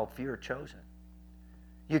are called, few are chosen.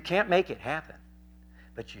 You can't make it happen,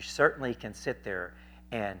 but you certainly can sit there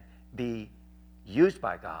and be used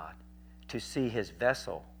by God to see his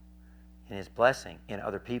vessel and his blessing in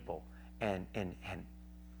other people, and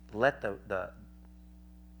let the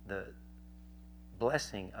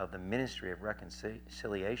blessing of the ministry of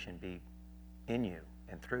reconciliation be in you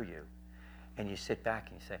and through you. And you sit back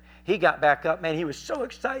and you say, he got back up, man, he was so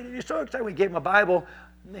excited. He was so excited. We gave him a Bible,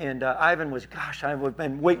 and Ivan was, gosh, I've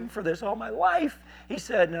been waiting for this all my life. He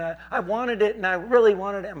said, I wanted it, and I really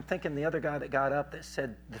wanted it. I'm thinking the other guy that got up that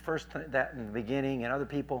said the first that in the beginning, and other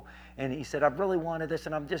people, and he said, I really wanted this,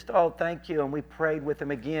 and I'm just, oh, thank you. And we prayed with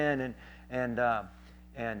him again,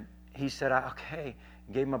 and he said, okay,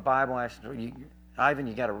 gave him a Bible. I said, Ivan,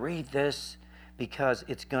 you got to read this because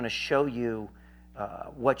it's going to show you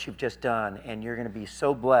what you've just done, and you're going to be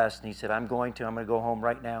so blessed. And he said, I'm going to go home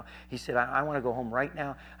right now. He said, I want to go home right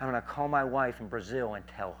now. I'm going to call my wife in Brazil and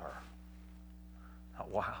tell her. Oh,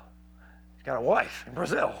 wow. He's got a wife in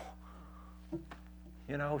Brazil.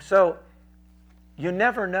 You know, so you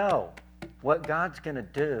never know what God's going to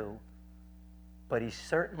do, but he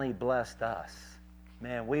certainly blessed us.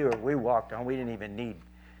 Man, we walked on. We didn't even need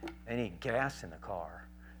any gas in the car.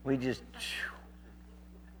 We just...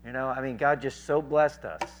 You know, I mean, God just so blessed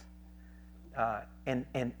us. And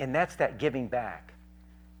that's that giving back,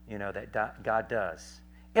 you know, that God does.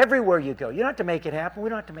 Everywhere you go. You don't have to make it happen. We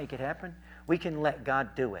don't have to make it happen. We can let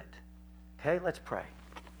God do it. Okay, let's pray.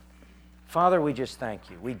 Father, we just thank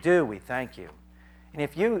you. We thank you. And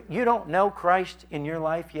if you don't know Christ in your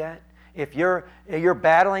life yet, if you're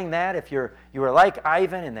battling that, if you were like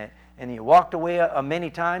Ivan and you walked away many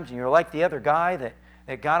times, and you're like the other guy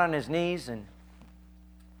that got on his knees and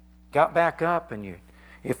got back up, and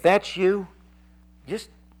if that's you, just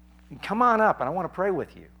come on up, and I want to pray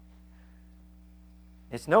with you.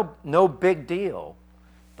 It's no big deal,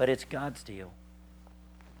 but it's God's deal.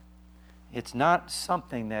 It's not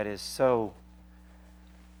something that is so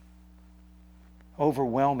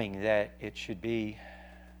overwhelming that it should be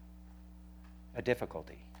a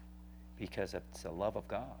difficulty, because it's the love of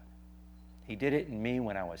God. He did it in me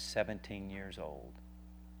when I was 17 years old,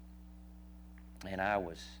 and I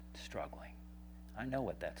was struggling. I know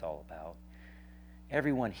what that's all about.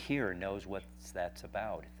 Everyone here knows what that's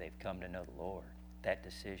about if they've come to know the Lord, that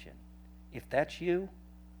decision. If that's you,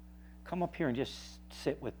 come up here and just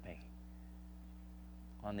sit with me.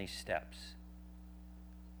 on these steps.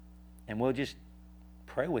 And we'll just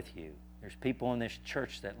pray with you. There's people in this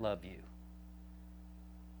church that love you.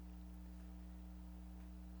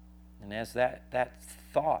 And as that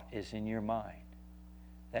thought is in your mind,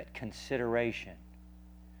 that consideration,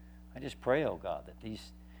 I just pray, oh God, that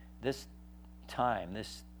this time,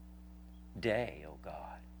 this day, oh God,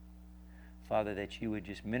 Father, that you would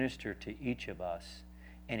just minister to each of us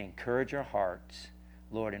and encourage our hearts,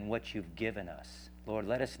 Lord, in what you've given us. Lord,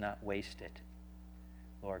 let us not waste it,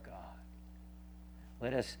 Lord God.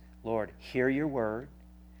 Let us, Lord, hear your word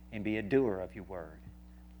and be a doer of your word,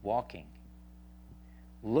 walking,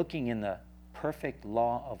 looking in the perfect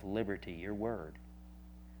law of liberty, your word,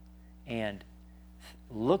 and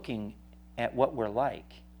looking at what we're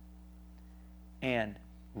like and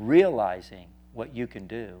realizing what you can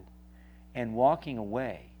do and walking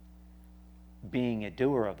away being a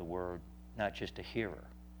doer of the word, not just a hearer.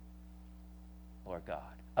 Lord God,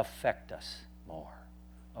 affect us more.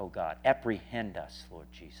 Oh God, apprehend us, Lord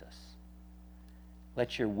Jesus.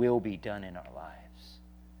 Let your will be done in our lives.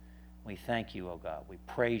 We thank you, oh God. We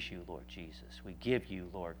praise you, Lord Jesus. We give you,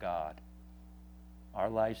 Lord God, our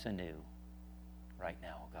lives anew right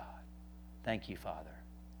now, oh God. Thank you, Father.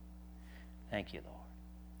 Thank you, Lord.